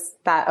was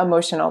that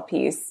emotional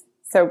piece.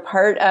 So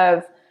part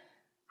of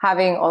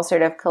having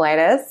ulcerative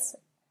colitis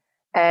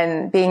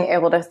and being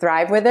able to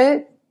thrive with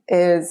it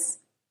is,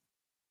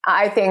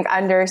 I think,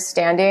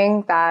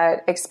 understanding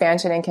that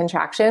expansion and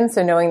contraction.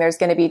 So knowing there's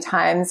going to be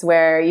times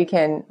where you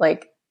can, I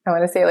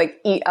want to say,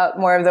 eat up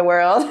more of the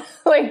world,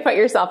 put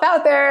yourself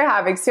out there,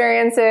 have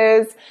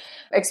experiences,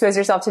 expose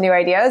yourself to new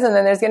ideas. And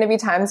then there's going to be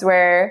times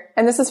where,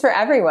 and this is for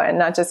everyone,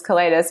 not just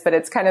colitis, but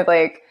it's kind of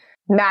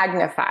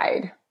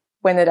magnified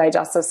when the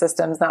digestive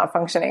system's not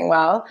functioning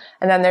well.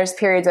 And then there's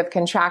periods of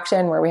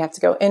contraction where we have to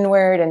go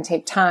inward and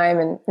take time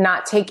and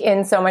not take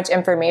in so much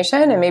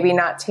information, and maybe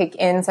not take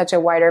in such a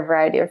wider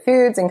variety of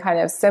foods, and kind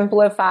of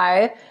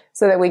simplify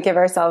so that we give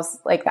ourselves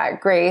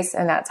that grace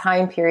and that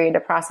time period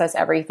to process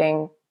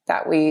everything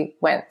that we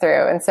went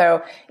through. And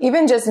so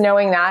even just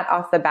knowing that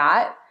off the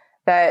bat,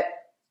 that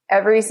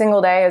every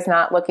single day is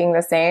not looking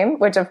the same,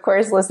 which of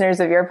course listeners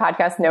of your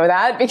podcast know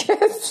that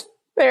because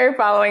they're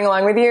following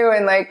along with you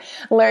and like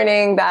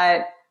learning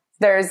that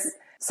there's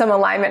some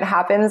alignment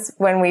happens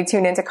when we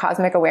tune into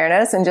cosmic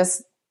awareness and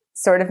just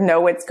sort of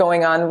know what's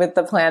going on with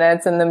the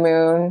planets and the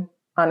moon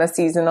on a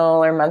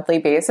seasonal or monthly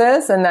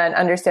basis. And then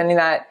understanding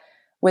that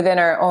within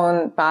our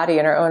own body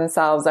and our own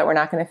selves that we're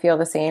not going to feel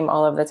the same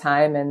all of the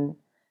time, and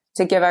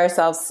to give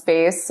ourselves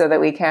space so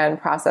that we can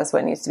process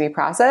what needs to be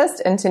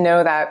processed, and to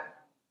know that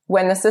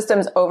when the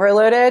system's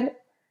overloaded,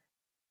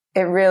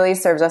 it really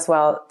serves us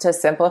well to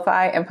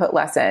simplify and put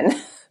less in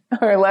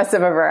or less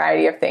of a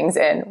variety of things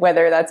in,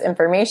 whether that's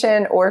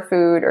information or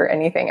food or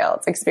anything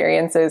else,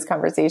 experiences,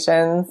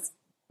 conversations.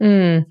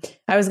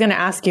 I was going to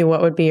ask you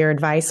what would be your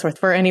advice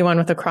for anyone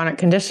with a chronic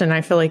condition.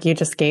 I feel like you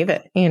just gave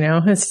it,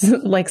 it's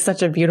like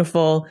such a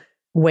beautiful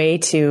way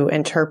to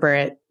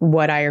interpret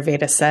what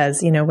Ayurveda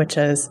says, which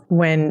is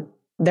when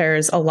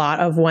there's a lot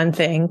of one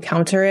thing,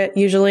 counter it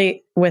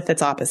usually with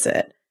its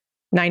opposite.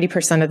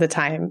 90% of the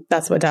time,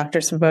 that's what Dr.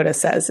 Svoboda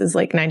says, is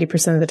like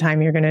 90% of the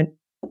time you're going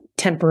to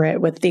temper it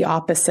with the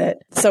opposite.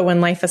 So when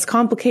life is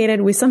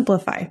complicated, we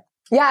simplify.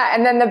 Yeah.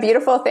 And then the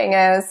beautiful thing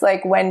is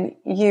like when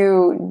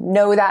you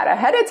know that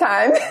ahead of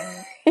time,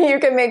 you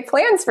can make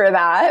plans for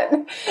that.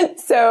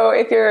 So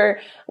if you're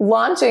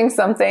launching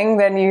something,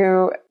 then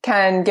you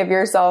can give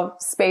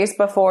yourself space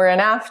before and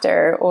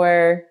after,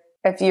 or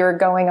if you're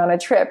going on a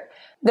trip.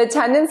 The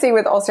tendency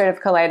with ulcerative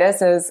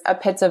colitis is a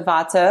Pitta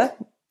Vata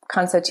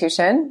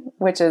constitution,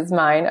 which is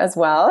mine as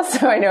well.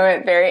 So I know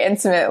it very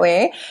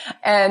intimately.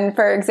 And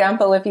for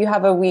example, if you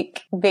have a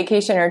week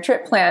vacation or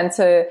trip plan,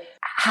 to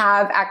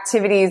have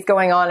activities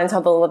going on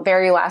until the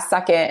very last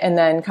second and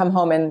then come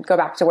home and go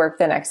back to work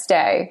the next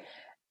day,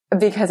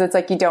 because it's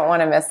like, you don't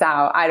want to miss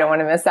out. I don't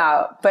want to miss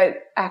out, but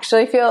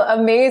actually feel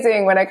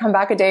amazing when I come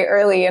back a day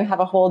early and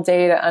have a whole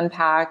day to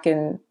unpack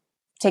and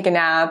take a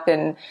nap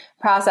and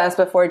process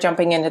before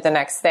jumping into the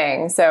next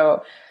thing.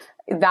 So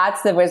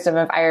that's the wisdom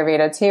of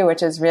Ayurveda too,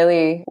 which is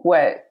really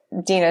what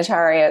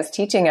Dinacharya is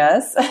teaching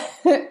us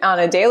on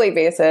a daily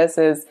basis,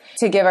 is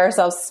to give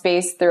ourselves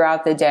space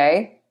throughout the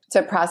day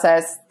to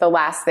process the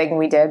last thing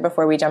we did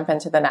before we jump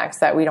into the next,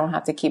 that we don't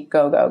have to keep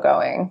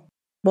going.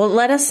 Well,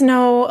 let us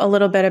know a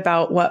little bit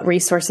about what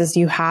resources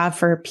you have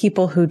for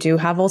people who do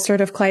have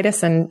ulcerative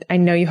colitis. And I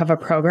know you have a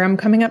program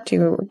coming up. Do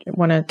you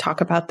want to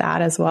talk about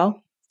that as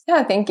well?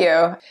 Yeah, thank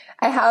you.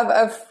 I have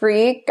a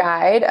free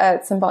guide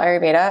at Simple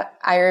Ayurveda,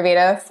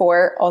 Ayurveda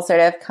for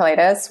ulcerative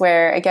colitis,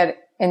 where I get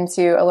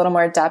into a little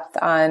more depth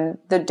on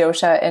the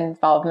dosha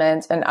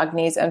involvement and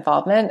Agni's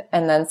involvement,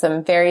 and then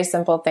some very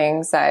simple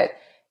things that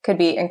could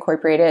be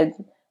incorporated.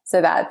 So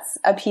that's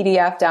a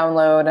PDF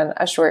download and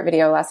a short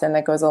video lesson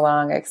that goes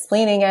along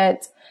explaining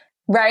it.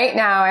 Right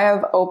now I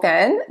have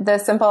open the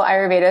Simple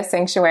Ayurveda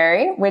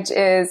Sanctuary, which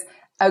is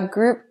a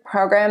group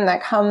program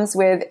that comes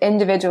with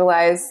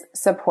individualized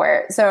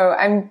support. So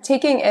I'm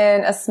taking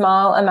in a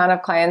small amount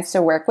of clients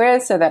to work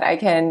with so that I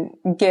can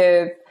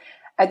give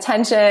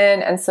attention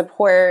and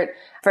support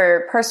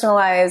for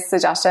personalized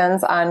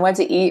suggestions on what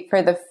to eat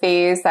for the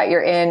phase that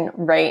you're in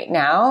right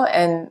now,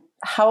 and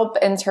help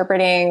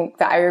interpreting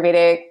the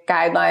Ayurvedic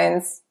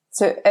guidelines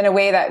in a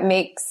way that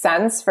makes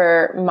sense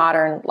for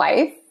modern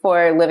life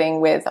for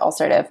living with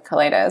ulcerative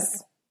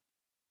colitis.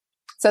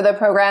 So the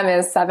program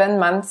is 7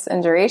 months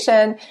in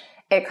duration.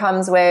 It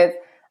comes with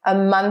a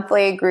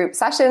monthly group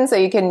session so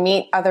you can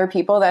meet other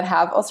people that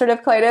have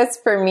ulcerative colitis.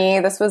 For me,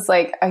 this was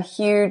like a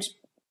huge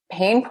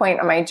pain point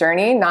on my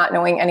journey, not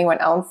knowing anyone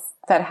else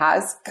that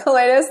has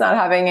colitis, not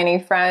having any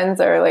friends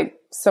or like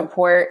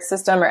support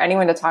system or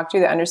anyone to talk to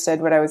that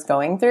understood what I was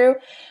going through.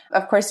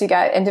 Of course, you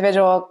get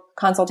individual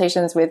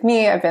consultations with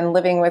me. I've been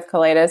living with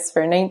colitis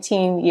for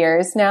 19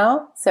 years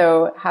now.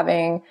 So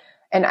having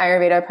an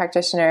Ayurveda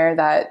practitioner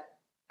that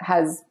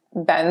has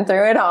been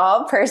through it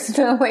all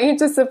personally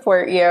to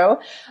support you.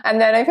 And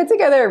then I put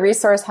together a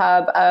resource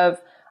hub of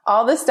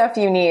all the stuff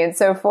you need.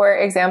 So for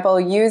example,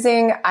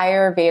 using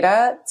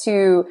Ayurveda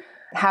to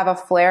have a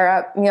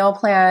flare-up meal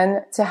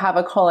plan, to have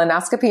a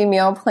colonoscopy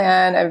meal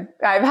plan.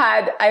 I've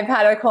had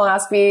a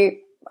colonoscopy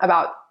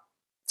about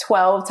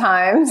 12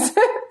 times.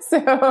 So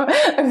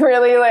I've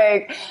really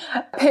like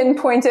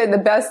pinpointed the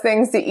best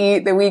things to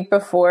eat the week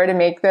before to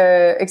make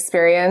the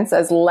experience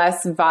as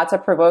less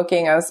vata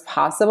provoking as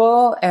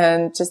possible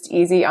and just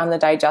easy on the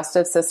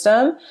digestive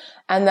system.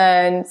 And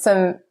then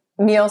some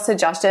meal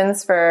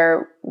suggestions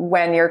for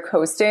when you're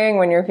coasting,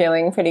 when you're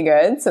feeling pretty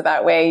good. So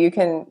that way you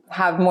can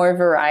have more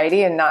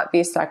variety and not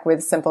be stuck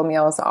with simple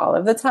meals all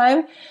of the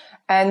time,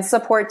 and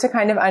support to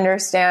kind of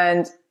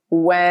understand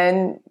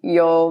when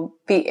you'll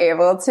be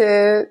able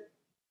to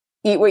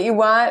eat what you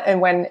want and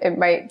when it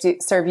might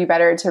serve you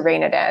better to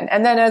rein it in.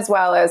 And then as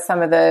well as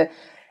some of the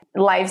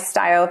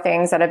lifestyle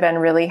things that have been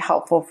really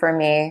helpful for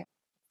me.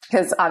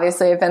 Because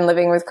obviously I've been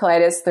living with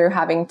colitis through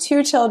having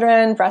 2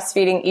 children,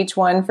 breastfeeding each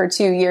one for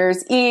 2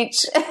 years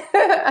each,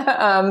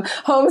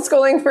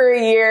 homeschooling for a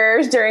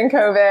year during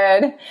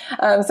COVID.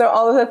 So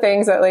all of the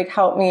things that like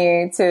help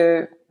me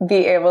to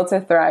be able to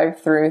thrive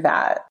through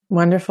that.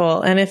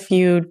 Wonderful. And if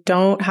you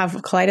don't have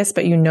colitis,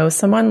 but you know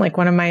someone, like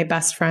one of my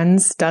best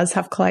friends does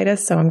have colitis.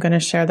 So I'm going to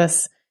share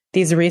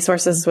these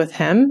resources with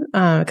him.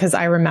 Cause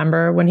I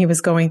remember when he was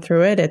going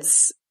through it,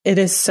 it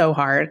is so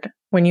hard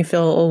when you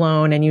feel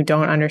alone and you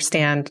don't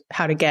understand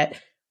how to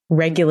get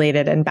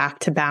regulated and back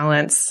to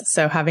balance.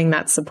 So having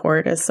that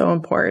support is so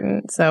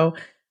important. So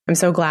I'm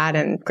so glad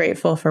and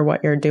grateful for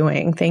what you're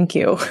doing. Thank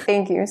you.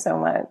 Thank you so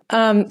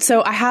much.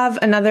 So I have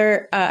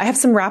I have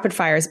some rapid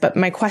fires, but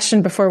my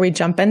question before we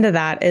jump into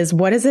that is,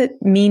 what does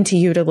it mean to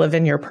you to live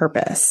in your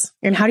purpose?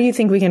 And how do you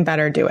think we can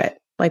better do it?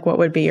 Like, what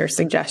would be your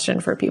suggestion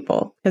for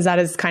people? Because that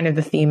is kind of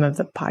the theme of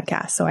the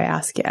podcast. So I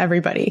ask you,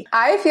 everybody.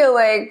 I feel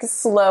like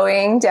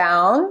slowing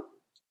down,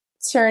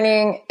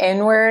 turning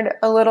inward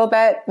a little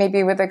bit,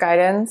 maybe with the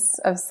guidance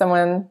of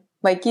someone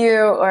like you,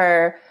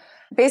 or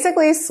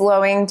basically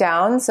slowing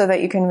down so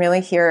that you can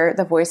really hear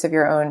the voice of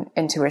your own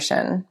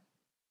intuition.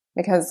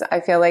 Because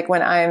I feel like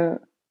when I'm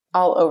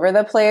all over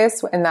the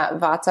place in that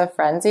vata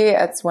frenzy,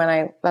 that's when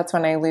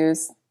I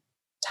lose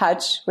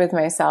touch with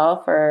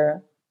myself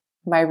or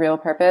my real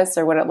purpose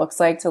or what it looks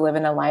like to live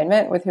in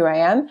alignment with who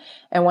I am.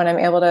 And when I'm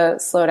able to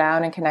slow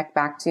down and connect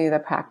back to the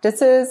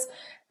practices,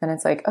 then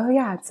it's like, oh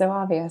yeah, it's so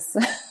obvious.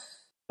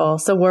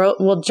 So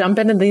we'll jump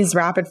into these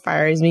rapid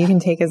fires. You can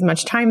take as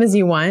much time as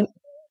you want.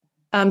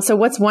 So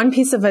what's one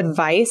piece of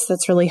advice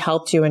that's really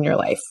helped you in your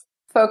life?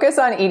 Focus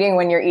on eating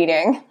when you're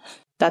eating.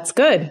 That's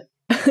good.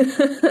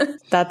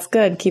 That's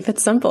good. Keep it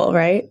simple,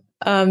 right?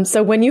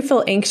 So when you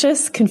feel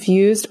anxious,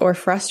 confused, or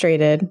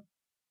frustrated,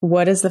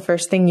 what is the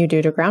first thing you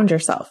do to ground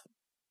yourself?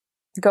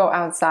 Go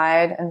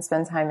outside and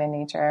spend time in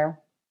nature.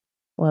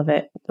 Love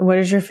it. What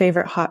is your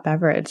favorite hot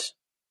beverage?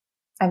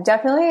 I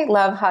definitely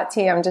love hot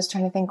tea. I'm just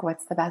trying to think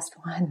what's the best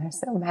one. There's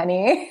so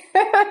many.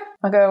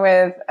 I'll go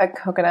with a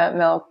coconut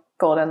milk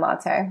golden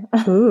latte.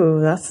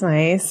 Ooh, that's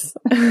nice.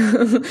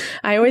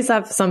 I always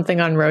have something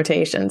on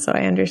rotation, so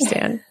I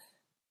understand.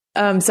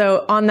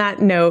 So on that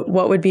note,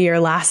 what would be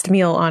your last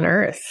meal on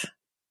earth?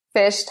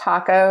 Fish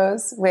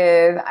tacos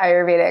with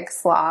Ayurvedic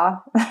slaw.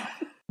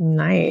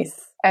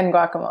 Nice. And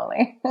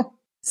guacamole.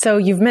 So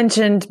you've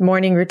mentioned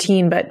morning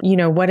routine, but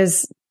what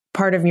is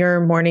part of your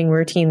morning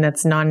routine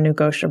that's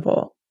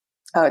non-negotiable?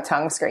 Oh,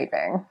 tongue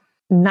scraping.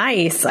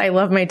 Nice. I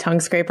love my tongue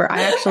scraper.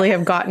 I actually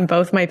have gotten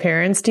both my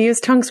parents to use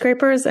tongue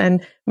scrapers,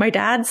 and my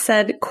dad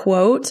said,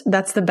 quote,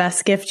 "That's the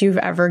best gift you've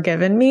ever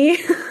given me."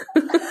 Amazing.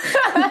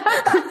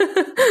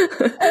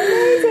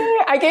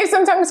 I gave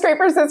some tongue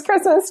scrapers this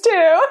Christmas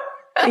too.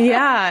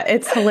 Yeah,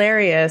 it's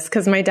hilarious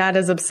because my dad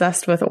is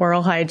obsessed with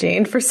oral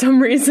hygiene for some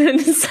reason.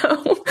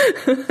 So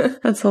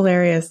that's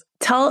hilarious.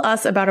 Tell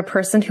us about a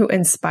person who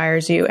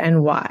inspires you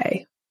and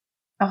why.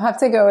 I'll have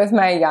to go with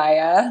my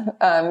Yaya.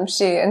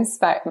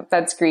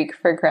 That's Greek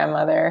for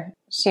grandmother.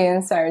 She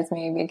inspires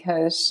me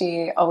because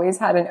she always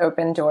had an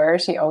open door.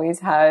 She always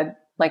had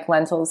like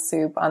lentil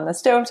soup on the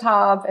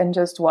stovetop and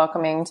just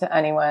welcoming to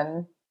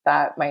anyone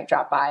that might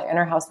drop by. And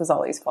her house was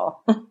always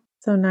full.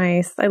 So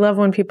nice. I love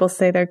when people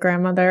say their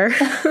grandmother.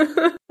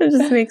 It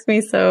just makes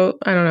me so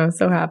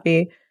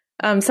happy.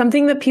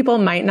 Something that people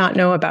might not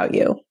know about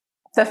you.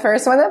 The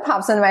first one that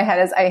pops into my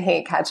head is I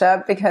hate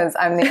ketchup because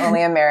I'm the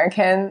only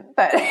American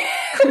that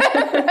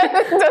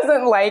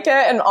doesn't like it.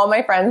 And all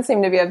my friends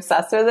seem to be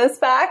obsessed with this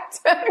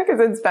fact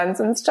because it's been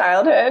since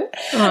childhood.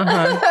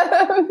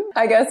 Uh-huh.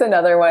 I guess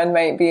another one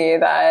might be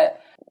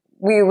that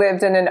we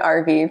lived in an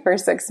RV for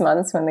 6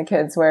 months when the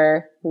kids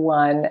were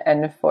 1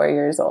 and 4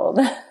 years old.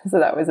 So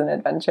that was an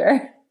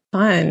adventure.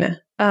 Fun.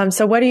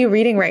 So what are you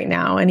reading right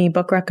now? Any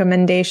book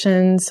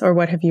recommendations, or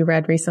what have you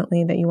read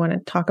recently that you want to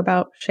talk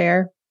about,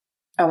 share?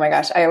 Oh my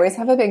gosh, I always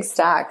have a big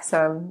stack. So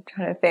I'm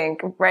trying to think.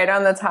 Right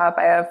on the top,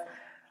 I have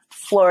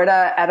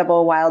Florida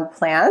Edible Wild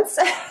Plants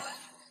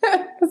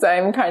because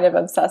I'm kind of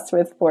obsessed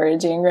with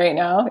foraging right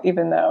now,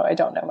 even though I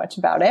don't know much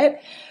about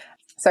it.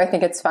 So I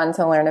think it's fun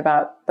to learn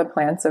about the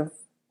plants of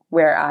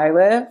where I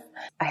live.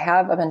 I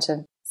have a bunch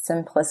of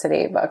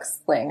simplicity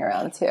books laying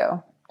around too.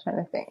 I'm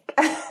trying to think.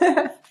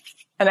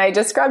 And I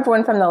just grabbed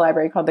one from the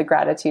library called The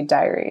Gratitude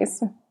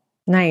Diaries.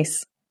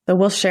 Nice. So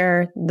we'll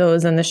share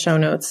those in the show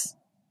notes,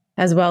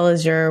 as well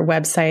as your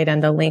website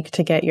and the link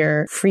to get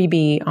your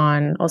freebie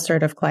on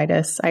ulcerative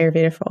colitis,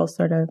 Ayurveda for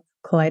ulcerative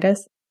colitis.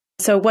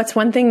 So what's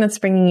one thing that's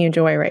bringing you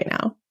joy right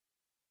now?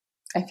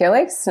 I feel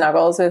like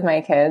snuggles with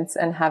my kids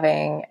and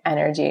having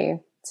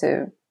energy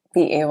to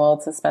be able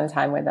to spend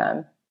time with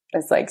them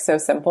is like so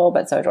simple,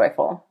 but so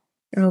joyful.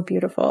 Oh,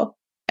 beautiful.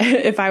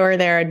 If I were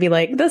there, I'd be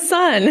like, the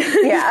sun.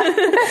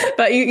 Yeah.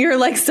 But you're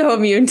like so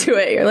immune to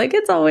it. You're like,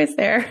 it's always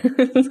there. I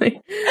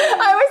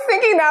was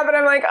thinking that, but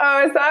I'm like,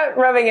 oh, is that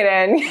rubbing it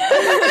in?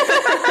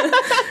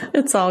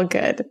 It's all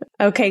good.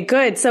 Okay,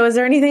 good. So is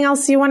there anything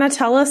else you want to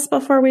tell us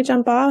before we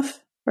jump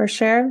off or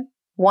share?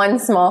 One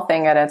small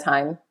thing at a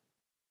time.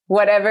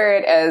 Whatever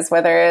it is,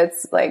 whether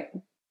it's like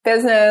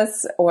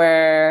business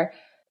or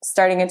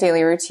starting a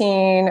daily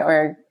routine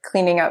or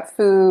cleaning up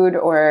food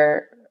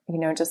or,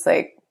 just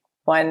like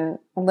one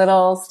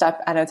little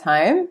step at a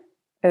time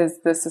is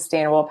the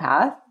sustainable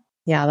path.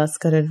 Yeah, that's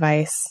good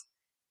advice.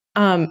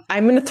 I'm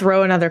going to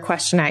throw another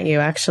question at you,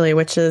 actually,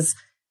 which is,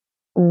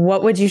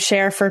 what would you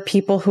share for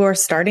people who are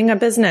starting a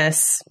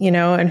business,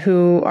 and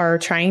who are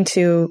trying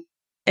to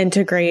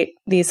integrate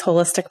these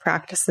holistic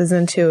practices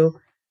into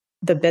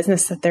the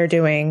business that they're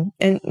doing?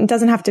 And it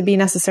doesn't have to be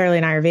necessarily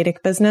an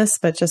Ayurvedic business,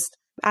 but just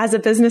as a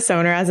business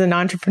owner, as an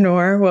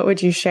entrepreneur, what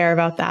would you share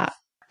about that?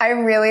 I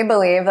really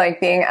believe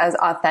being as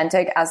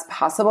authentic as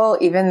possible,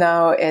 even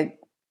though it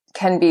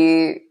can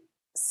be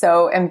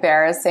so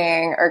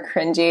embarrassing or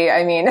cringy.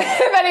 I mean,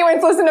 if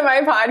anyone's listened to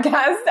my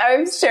podcast,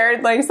 I've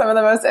shared some of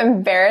the most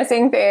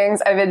embarrassing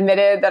things. I've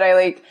admitted that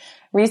I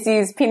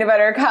Reese's peanut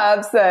butter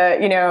cups,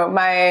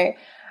 my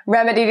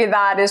remedy to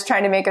that is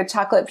trying to make a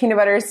chocolate peanut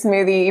butter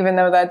smoothie, even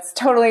though that's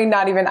totally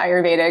not even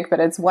Ayurvedic, but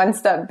it's one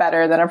step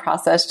better than a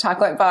processed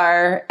chocolate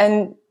bar.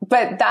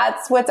 But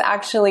that's what's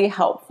actually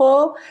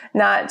helpful,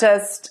 not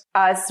just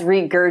us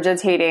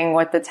regurgitating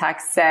what the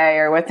texts say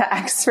or what the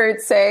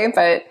experts say,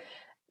 but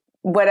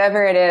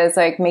whatever it is,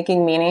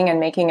 making meaning and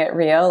making it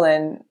real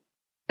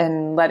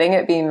and letting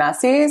it be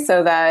messy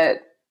so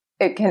that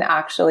it can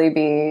actually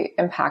be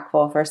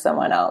impactful for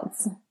someone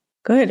else.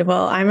 Good.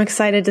 Well, I'm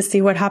excited to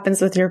see what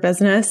happens with your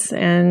business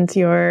and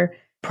your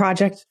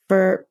project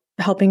for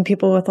helping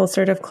people with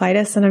ulcerative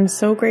colitis. And I'm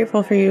so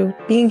grateful for you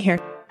being here.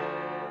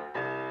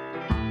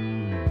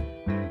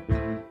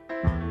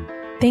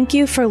 Thank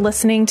you for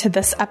listening to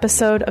this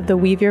episode of the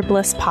Weave Your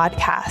Bliss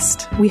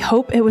podcast. We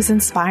hope it was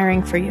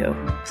inspiring for you.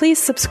 Please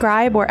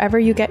subscribe wherever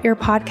you get your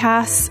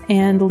podcasts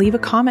and leave a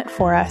comment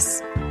for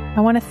us.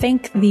 I want to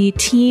thank the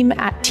team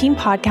at Team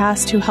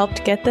Podcast who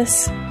helped get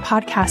this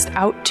podcast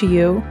out to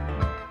you.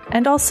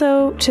 And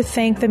also to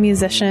thank the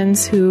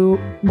musicians who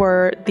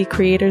were the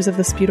creators of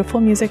this beautiful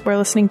music we're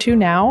listening to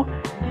now.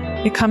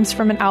 It comes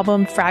from an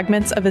album,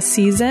 Fragments of a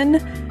Season,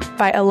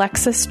 by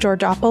Alexis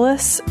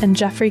Georgopoulos and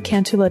Jeffrey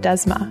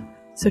Cantuladesma.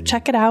 So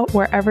check it out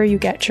wherever you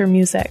get your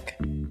music.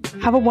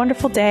 Have a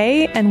wonderful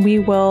day, and we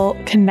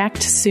will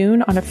connect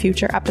soon on a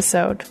future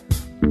episode.